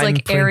 Yeah, it's I'm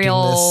like printing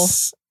Arial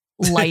this.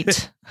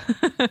 light.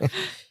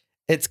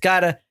 It's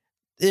got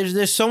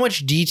there's so much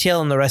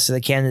detail in the rest of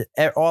the can.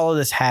 All of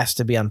this has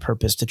to be on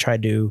purpose to try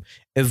to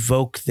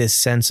evoke this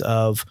sense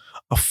of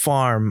a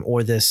farm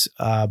or this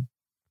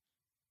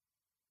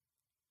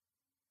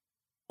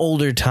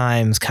older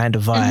times kind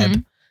of vibe,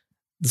 Mhm.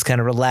 this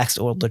kind of relaxed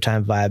older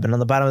time vibe. And on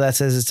the bottom of that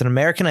says it's an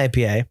American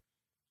IPA.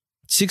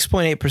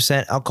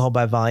 6.8% alcohol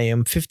by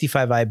volume,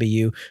 55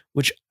 IBU,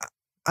 which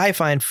I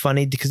find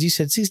funny because you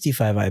said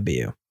 65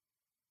 IBU.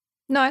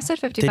 No, I said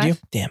 55. Did you?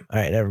 Damn. All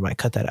right, never mind.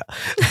 Cut that out.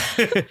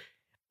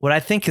 What I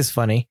think is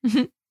funny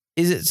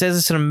is it says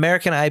it's an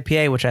American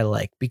IPA, which I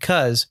like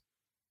because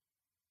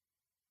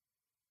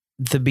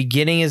the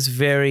beginning is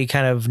very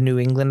kind of New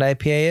England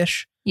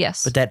IPA-ish,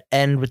 Yes. but that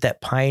end with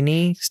that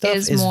piney stuff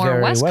is more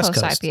very West West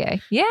Coast Coast.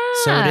 IPA. Yeah.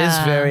 So it is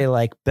very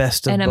like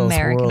best of An both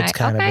American worlds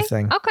kind of a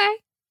thing. Okay.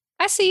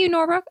 I see you,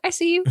 Norbrook. I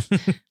see you.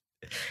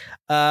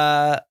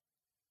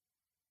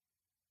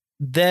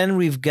 Then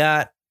we've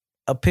got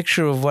a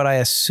picture of what I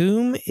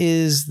assume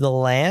is the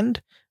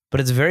land, but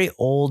it's very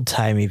old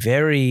timey,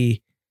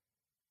 very.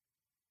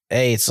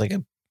 Hey, it's like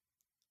a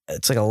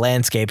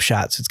landscape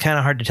shot, so it's kind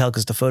of hard to tell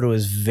because the photo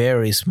is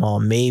very small,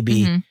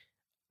 maybe Mhm.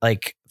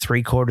 like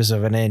 3/4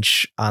 of an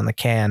inch on the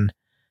can.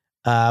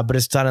 But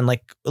it's done in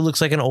it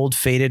looks like an old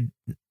faded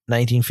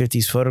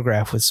 1950s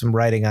photograph with some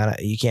writing on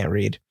it you can't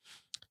read.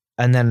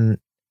 And then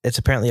it's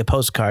apparently a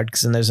postcard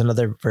because then there's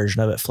another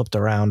version of it flipped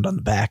around on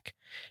the back.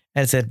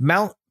 And it said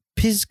Mount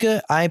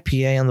Pisgah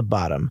IPA on the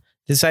bottom.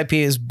 This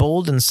IPA is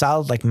bold and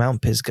solid like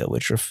Mount Pisgah,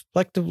 which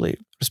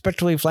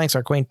respectively flanks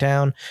our quaint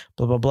town,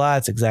 blah, blah, blah.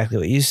 It's exactly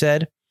what you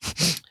said.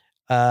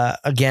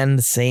 Again,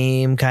 the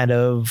same kind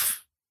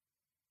of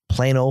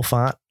plain old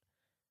font.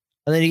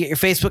 And then you get your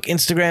Facebook,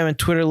 Instagram, and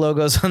Twitter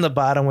logos on the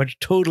bottom, which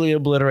totally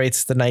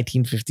obliterates the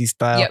 1950s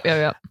style Yep.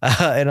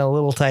 in a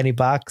little tiny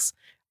box.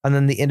 And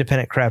then the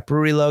Independent Craft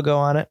Brewery logo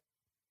on it.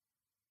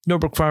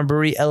 Norbrook Farm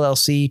Brewery,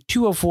 LLC,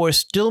 204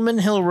 Stillman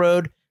Hill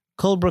Road,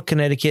 Colebrook,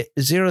 Connecticut,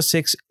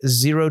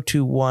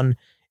 06021.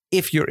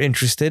 If you're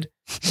interested,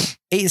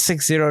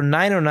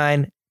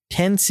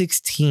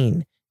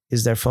 860-909-1016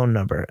 is their phone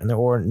number,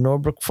 or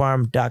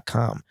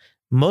norbrookfarm.com.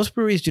 Most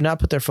breweries do not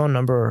put their phone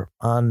number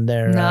on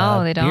their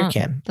No, they beer don't.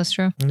 can. That's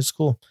true. And it's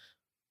cool.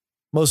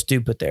 Most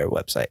do put their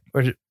website,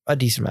 or a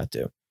decent amount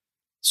do.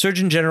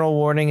 Surgeon General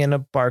warning and a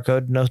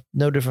barcode.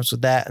 No difference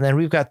with that. And then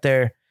we've got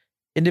their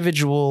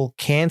individual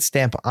can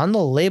stamp on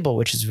the label,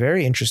 which is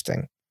very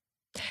interesting.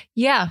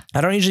 Yeah. I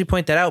don't usually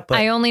point that out, but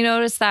I only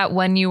noticed that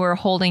when you were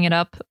holding it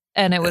up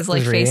and it was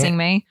like reading facing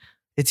me.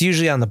 it's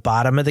usually on the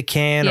bottom of the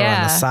can or on the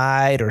Yeah.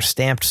 side or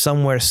stamped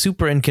somewhere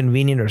super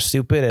inconvenient or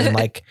stupid and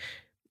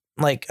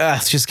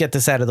let's just get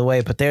this out of the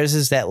way. But theirs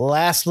is that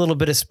last little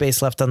bit of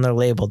space left on their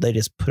label. They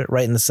just put it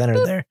right in the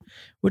center there,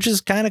 which is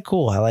kind of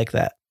cool. I like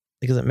that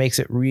because it makes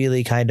it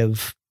really kind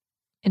of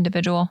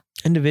Individual.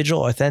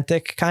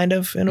 authentic kind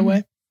of in a Mhm.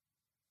 way.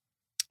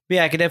 But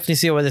yeah, I could definitely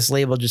see why this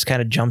label just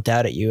kind of jumped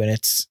out at you, and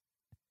it's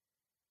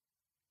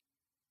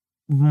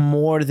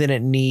more than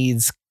it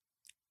needs.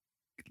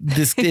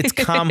 It's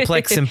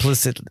complex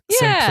simplicity.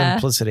 Yeah.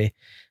 Simplicity.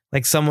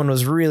 Like someone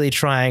was really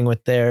trying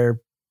with their,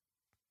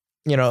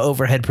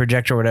 overhead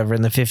projector or whatever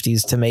in the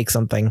 50s to make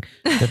something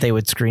that they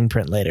would screen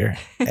print later.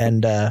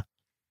 And I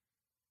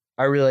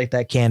really like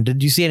that can.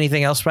 Did you see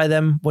anything else by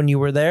them when you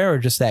were there, or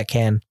just that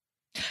can?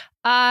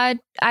 I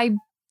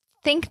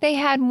think they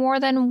had more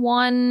than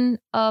one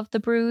of the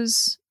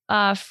brews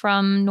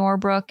from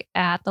Norbrook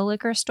at the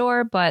liquor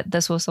store, but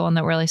this was the one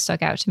that really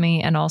stuck out to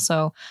me. And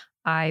also,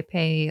 I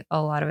pay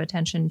a lot of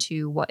attention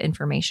to what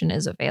information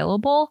is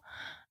available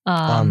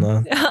On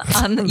the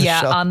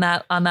shelf. on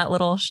that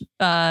little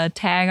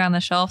tag on the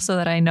shelf, so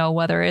that I know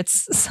whether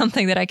it's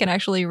something that I can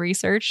actually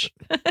research.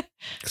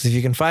 Because if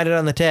you can find it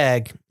on the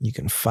tag, you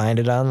can find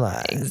it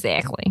online.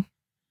 Exactly.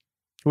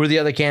 Were the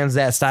other cans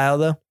that style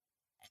though?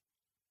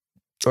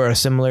 Or a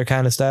similar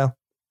kind of style?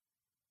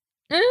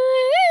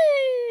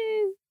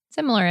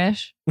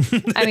 Similar-ish.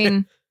 I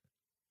mean,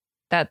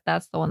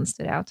 that's the one that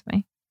stood out to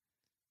me.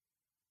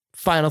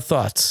 Final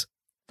thoughts.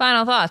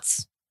 Final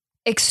thoughts.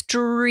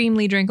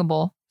 Extremely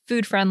drinkable,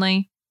 food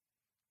friendly,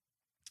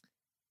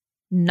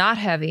 not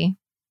heavy,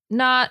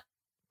 not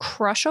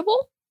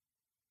crushable,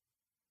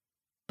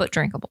 but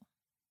drinkable.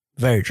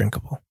 Very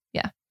drinkable.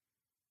 Yeah.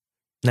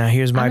 Now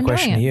here's my I'm enjoying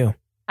question to it. you.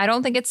 I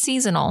don't think it's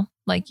seasonal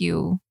like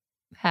you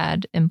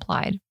had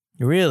implied.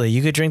 Really?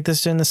 You could drink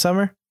this during the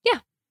summer? Yeah.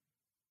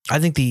 I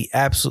think the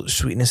absolute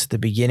sweetness at the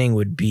beginning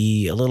would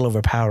be a little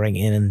overpowering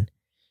in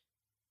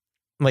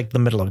like the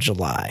middle of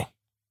July.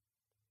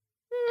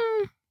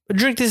 But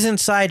drink this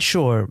inside,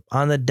 sure.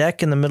 On the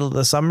deck in the middle of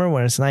the summer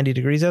when it's 90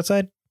 degrees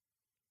outside?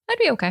 I'd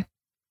be okay.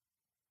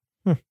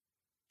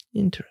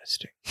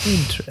 Interesting.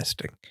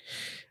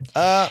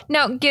 Now,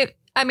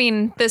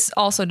 this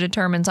also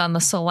determines on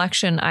the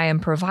selection I am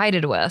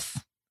provided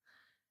with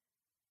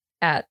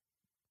at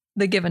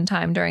the given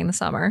time during the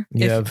summer.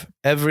 You have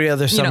every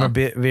other summer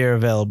beer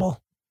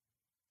available.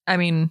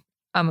 I'm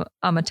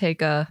gonna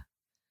take a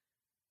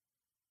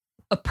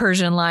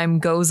Persian lime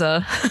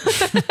goza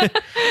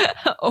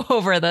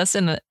over this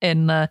in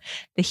the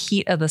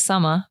heat of the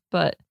summer.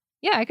 But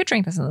yeah, I could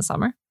drink this in the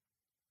summer.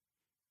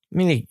 I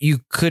mean,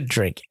 you could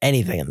drink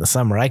anything in the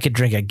summer. I could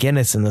drink a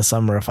Guinness in the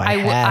summer if I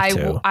had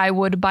to. I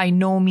would by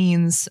no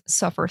means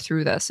suffer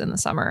through this in the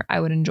summer. I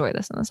would enjoy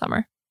this in the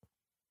summer.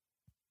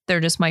 There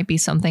just might be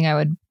something I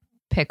would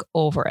pick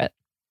over it,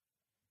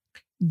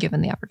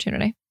 given the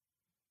opportunity.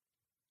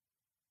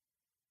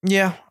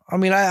 Yeah. I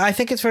mean, I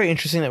think it's very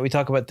interesting that we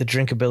talk about the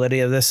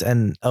drinkability of this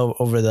and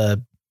over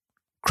the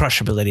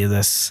crushability of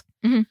this.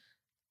 Mhm.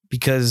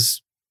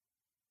 Because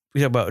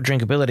we talk about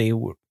drinkability.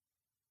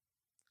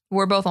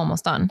 We're both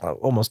almost done.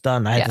 Almost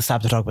done. I had to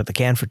stop to talk about the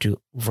can for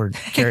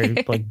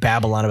Carrie, like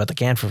babble on about the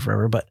can for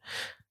forever. But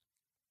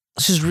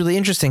this is really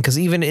interesting because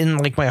even in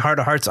like my heart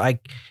of hearts,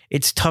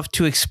 it's tough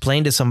to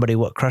explain to somebody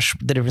what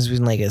the difference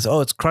between like is,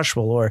 oh, it's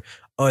crushable or,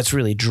 oh, it's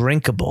really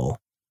drinkable.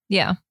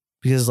 Yeah.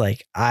 Because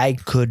like I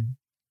could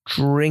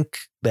drink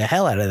the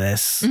hell out of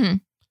this. Mm-hmm.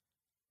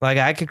 Like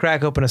I could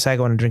crack open a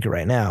second one and drink it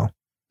right now.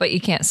 But you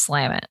can't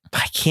slam it.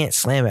 I can't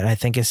slam it. I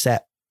think it's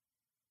that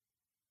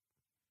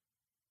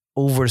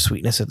over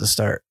sweetness at the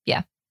start.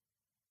 Yeah.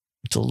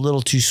 It's a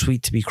little too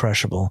sweet to be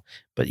crushable,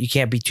 but you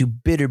can't be too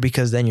bitter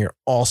because then you're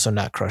also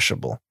not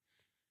crushable.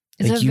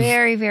 It's like a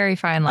very, very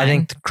fine line. I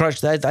think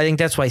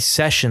that's why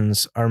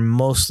sessions are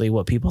mostly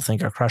what people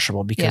think are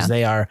crushable because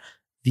they are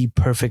the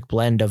perfect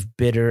blend of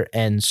bitter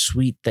and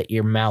sweet that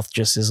your mouth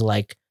just is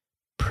like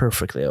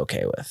perfectly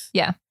okay with.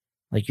 Yeah.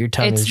 Like your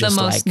tongue is just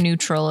the most like,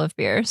 neutral of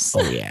beers.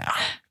 Oh yeah.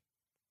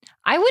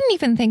 I wouldn't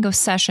even think of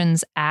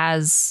sessions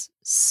as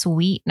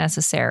sweet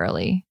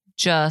necessarily,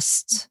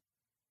 just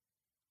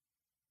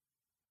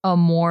a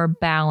more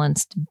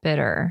balanced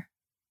bitter.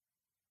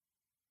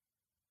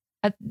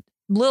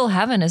 Little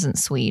Heaven isn't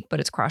sweet, but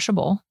it's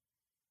crushable.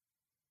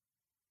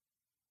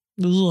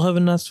 Little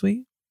Heaven not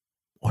sweet?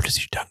 Or does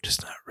your tongue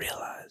just not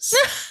realize?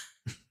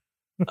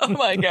 Oh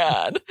my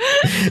God.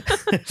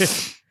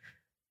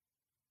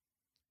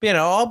 You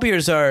know, all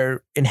beers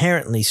are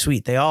inherently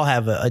sweet. They all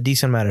have a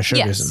decent amount of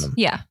sugars in them.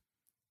 Yeah.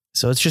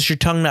 So it's just your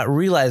tongue not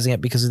realizing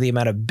it because of the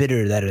amount of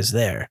bitter that is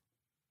there.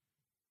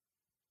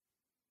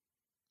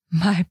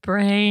 My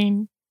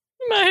brain.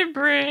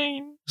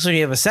 So when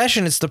you have a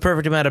session, it's the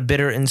perfect amount of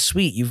bitter and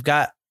sweet. You've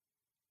got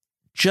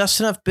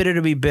just enough bitter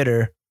to be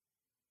bitter.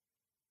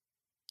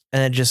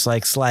 And it just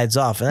like slides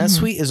off. And that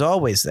sweet is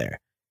always there.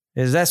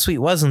 If that sweet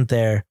wasn't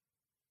there,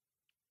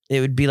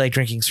 it would be like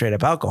drinking straight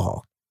up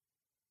alcohol.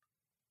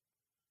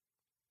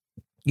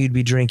 You'd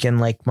be drinking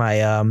like my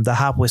the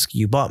hop whiskey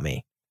you bought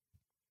me.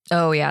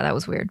 Oh yeah, that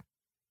was weird.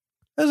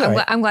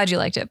 I'm glad you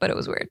liked it, but it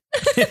was weird.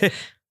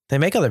 They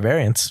make other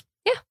variants.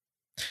 Yeah.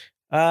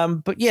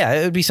 But yeah,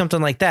 it would be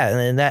something like that.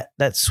 And then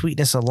that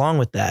sweetness along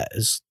with that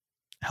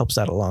helps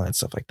that along and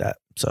stuff like that.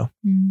 So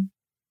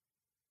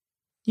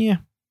yeah.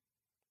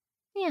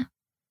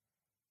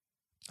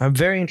 I'm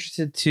very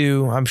interested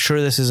I'm sure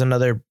this is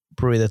another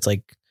brewery that's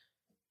like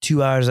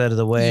 2 hours out of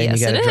the way and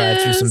you got to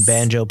drive through some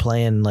banjo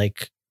playing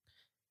like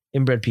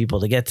inbred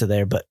people to get to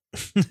there. But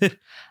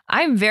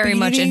I'm very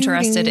much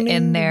interested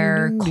in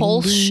their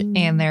Kolsch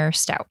and their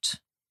stout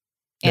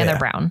and their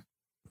brown.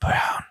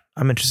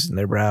 I'm interested in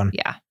their brown.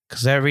 Yeah.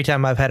 Because every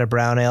time I've had a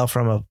brown ale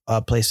from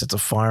a place that's a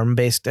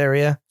farm-based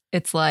area,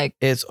 it's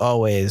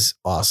always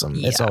awesome.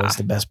 Yeah. It's always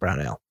the best brown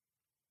ale.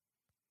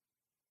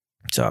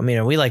 So, I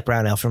mean, we like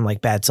brown ale from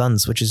like Bad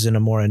Sons, which is in a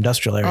more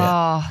industrial area.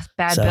 Oh,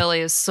 Bad Billy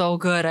is so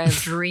good. I have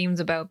dreams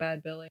about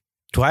Bad Billy.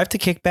 Do I have to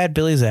kick Bad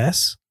Billy's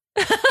ass?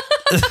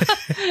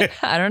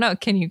 I don't know.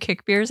 Can you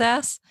kick beer's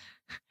ass?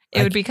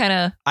 It would be kind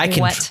of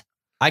wet.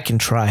 I can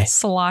try.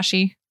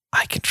 Sloshy.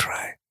 I can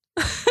try.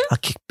 I'll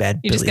kick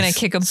Bad Billy's. You're just going to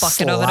kick a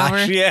bucket of it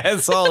over? Yeah,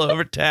 it's all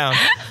over town.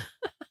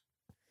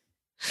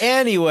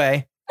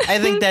 Anyway, I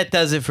think that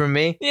does it for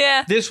me.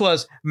 Yeah. This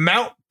was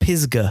Mount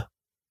Pisgah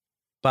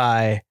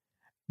by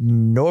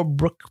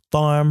Norbrook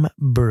Farm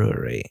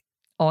Brewery.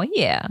 Oh,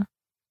 yeah.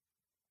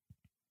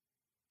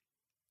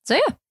 So,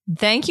 yeah.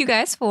 Thank you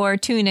guys for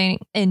tuning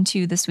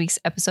into this week's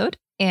episode.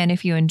 And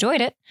if you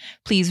enjoyed it,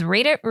 please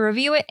rate it,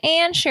 review it,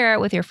 and share it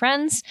with your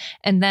friends.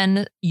 And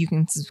then you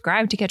can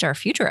subscribe to catch our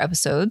future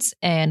episodes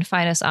and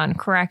find us on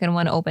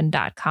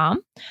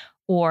KrakenOneOpen.com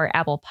or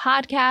Apple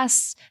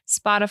Podcasts,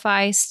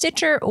 Spotify,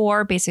 Stitcher,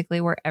 or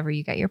basically wherever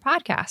you get your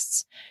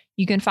podcasts.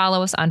 You can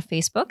follow us on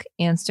Facebook,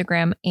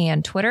 Instagram,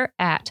 and Twitter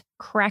at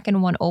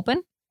KrakenOneOpen,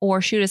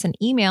 or shoot us an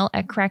email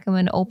at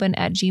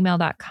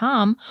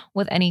KrakenOneOpen@gmail.com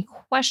with any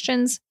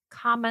questions,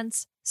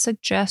 comments,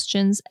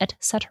 suggestions,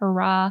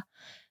 etc.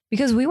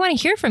 Because we want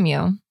to hear from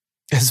you.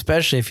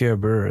 Especially if you're a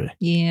brewery.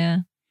 Yeah.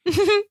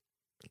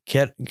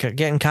 Get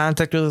in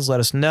contact with us. Let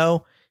us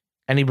know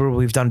any brewery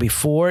we've done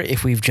before.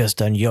 If we've just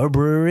done your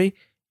brewery,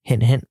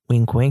 hint, hint,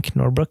 wink, wink,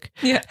 Norbrook.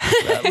 Yeah.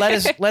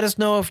 let us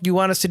know if you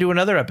want us to do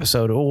another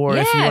episode or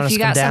if you want us to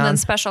come down, something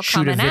special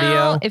shoot a coming video.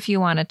 Out, if you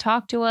want to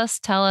talk to us,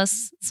 tell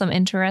us some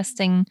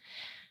interesting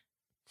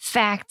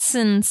facts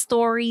and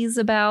stories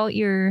about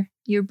your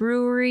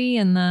brewery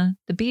and the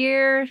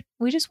beer.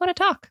 We just want to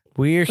talk.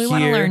 We want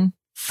to learn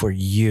for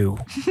you.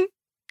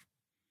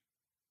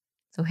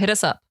 So hit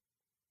us up.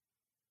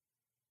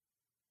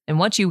 And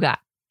what you got?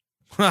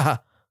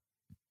 Well,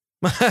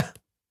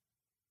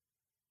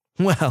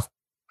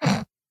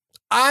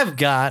 I've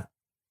got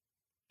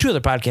two other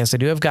podcasts I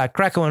do. I've got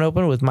Crack One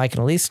Open with Mike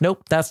and Elise.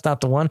 Nope, that's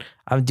not the one.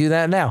 I'm doing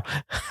that now.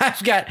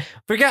 I've got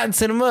Forgotten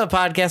Cinema, a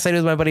podcast I do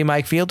with my buddy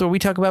Mike Field, where we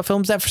talk about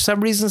films that for some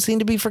reason seem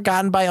to be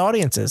forgotten by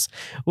audiences.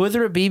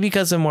 Whether it be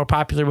because a more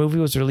popular movie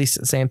was released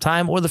at the same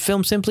time, or the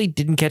film simply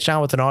didn't catch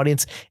on with an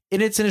audience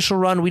in its initial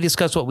run, we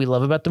discuss what we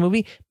love about the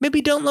movie, maybe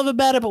don't love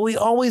about it, but we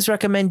always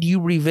recommend you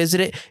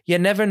revisit it. You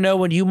never know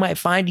when you might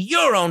find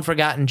your own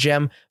forgotten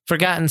gem.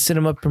 Forgotten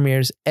Cinema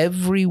premieres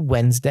every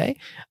Wednesday,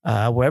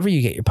 wherever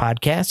you get your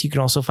podcasts. You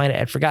can also find it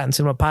at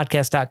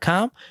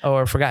ForgottenCinemaPodcast.com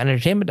or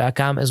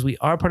ForgottenEntertainment.com, as we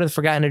are part of the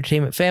Forgotten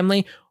Entertainment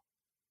family.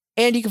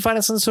 And you can find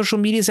us on the social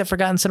medias at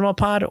Forgotten Cinema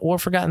Pod or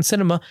Forgotten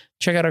Cinema.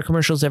 Check out our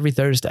commercials every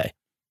Thursday.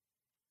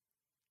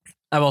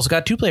 I've also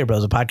got Two Player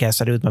Bros, a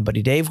podcast I do with my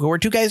buddy Dave, where we're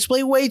two guys who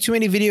play way too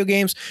many video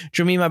games.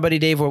 Join me and my buddy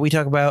Dave, where we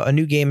talk about a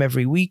new game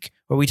every week,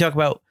 where we talk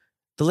about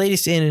the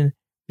latest in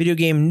video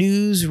game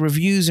news,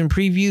 reviews, and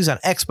previews on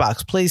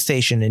Xbox,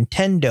 PlayStation,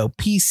 Nintendo,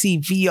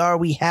 PC, VR.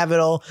 We have it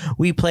all.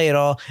 We play it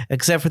all,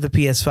 except for the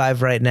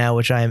PS5 right now,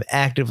 which I am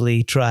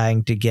actively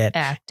trying to get.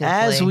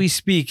 As we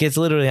speak, it's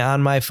literally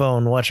on my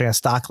phone watching a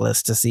stock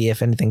list to see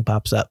if anything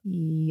pops up.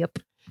 Yep.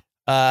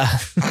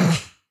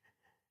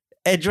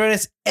 And join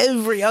us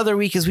every other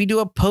week as we do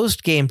a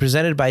post game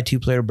presented by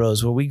Two Player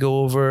Bros, where we go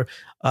over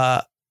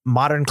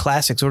modern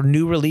classics or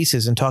new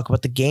releases and talk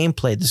about the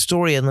gameplay, the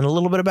story, and then a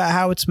little bit about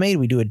how it's made.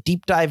 We do a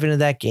deep dive into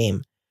that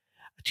game.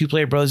 Two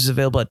Player Bros is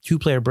available at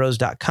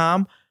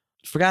twoplayerbros.com,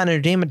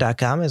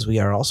 ForgottenEntertainment.com, as we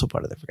are also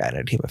part of the Forgotten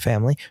Entertainment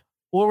family,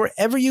 or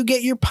wherever you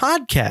get your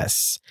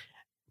podcasts.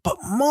 But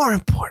more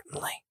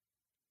importantly,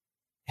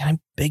 and I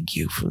beg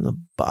you from the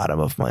bottom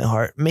of my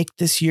heart, make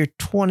this year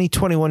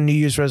 2021 New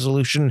Year's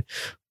resolution: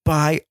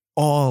 buy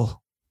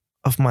all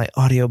of my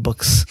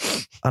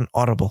audiobooks on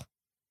Audible.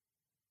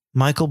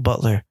 Michael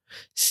Butler,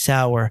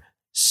 Sour,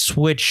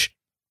 Switch,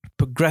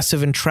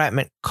 Progressive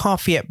Entrapment,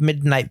 Coffee at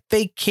Midnight,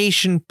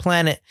 Vacation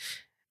Planet.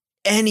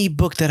 Any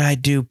book that I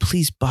do,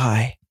 please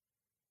buy.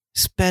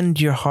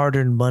 Spend your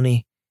hard-earned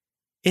money.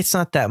 It's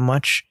not that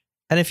much.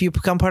 And if you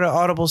become part of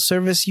Audible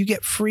service, you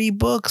get free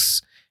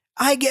books.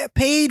 I get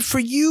paid for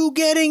you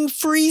getting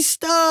free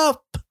stuff.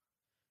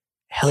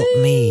 Help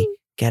me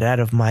get out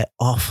of my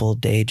awful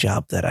day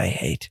job that I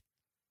hate.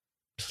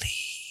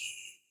 Please.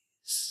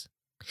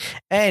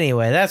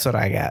 Anyway, that's what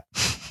I got.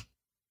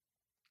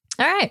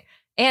 All right.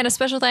 And a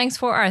special thanks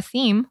for our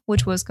theme,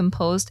 which was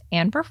composed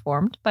and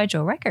performed by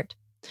Joe Reichert.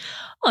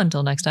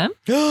 Until next time.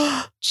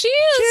 Cheers!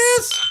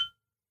 Cheers!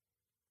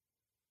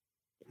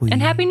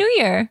 And Happy New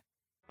Year!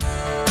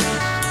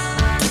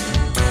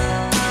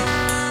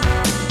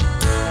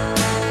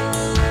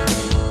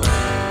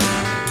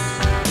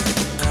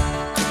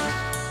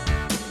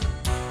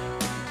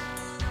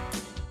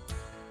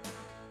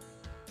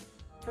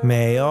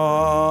 May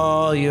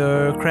all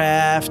your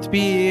craft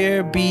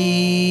beer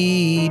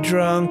be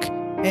drunk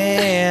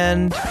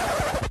and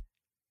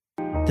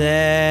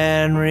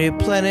then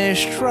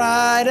replenished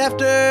right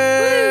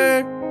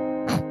after.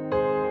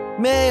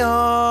 May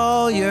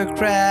all your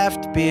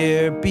craft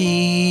beer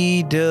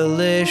be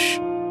delish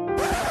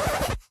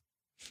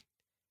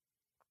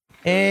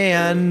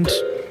and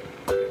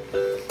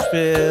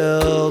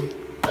filled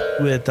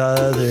with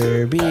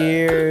other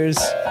beers.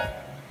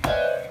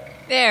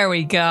 There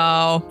we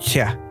go.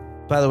 Yeah.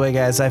 By the way,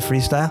 guys, I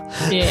freestyle.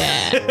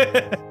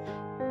 Yeah.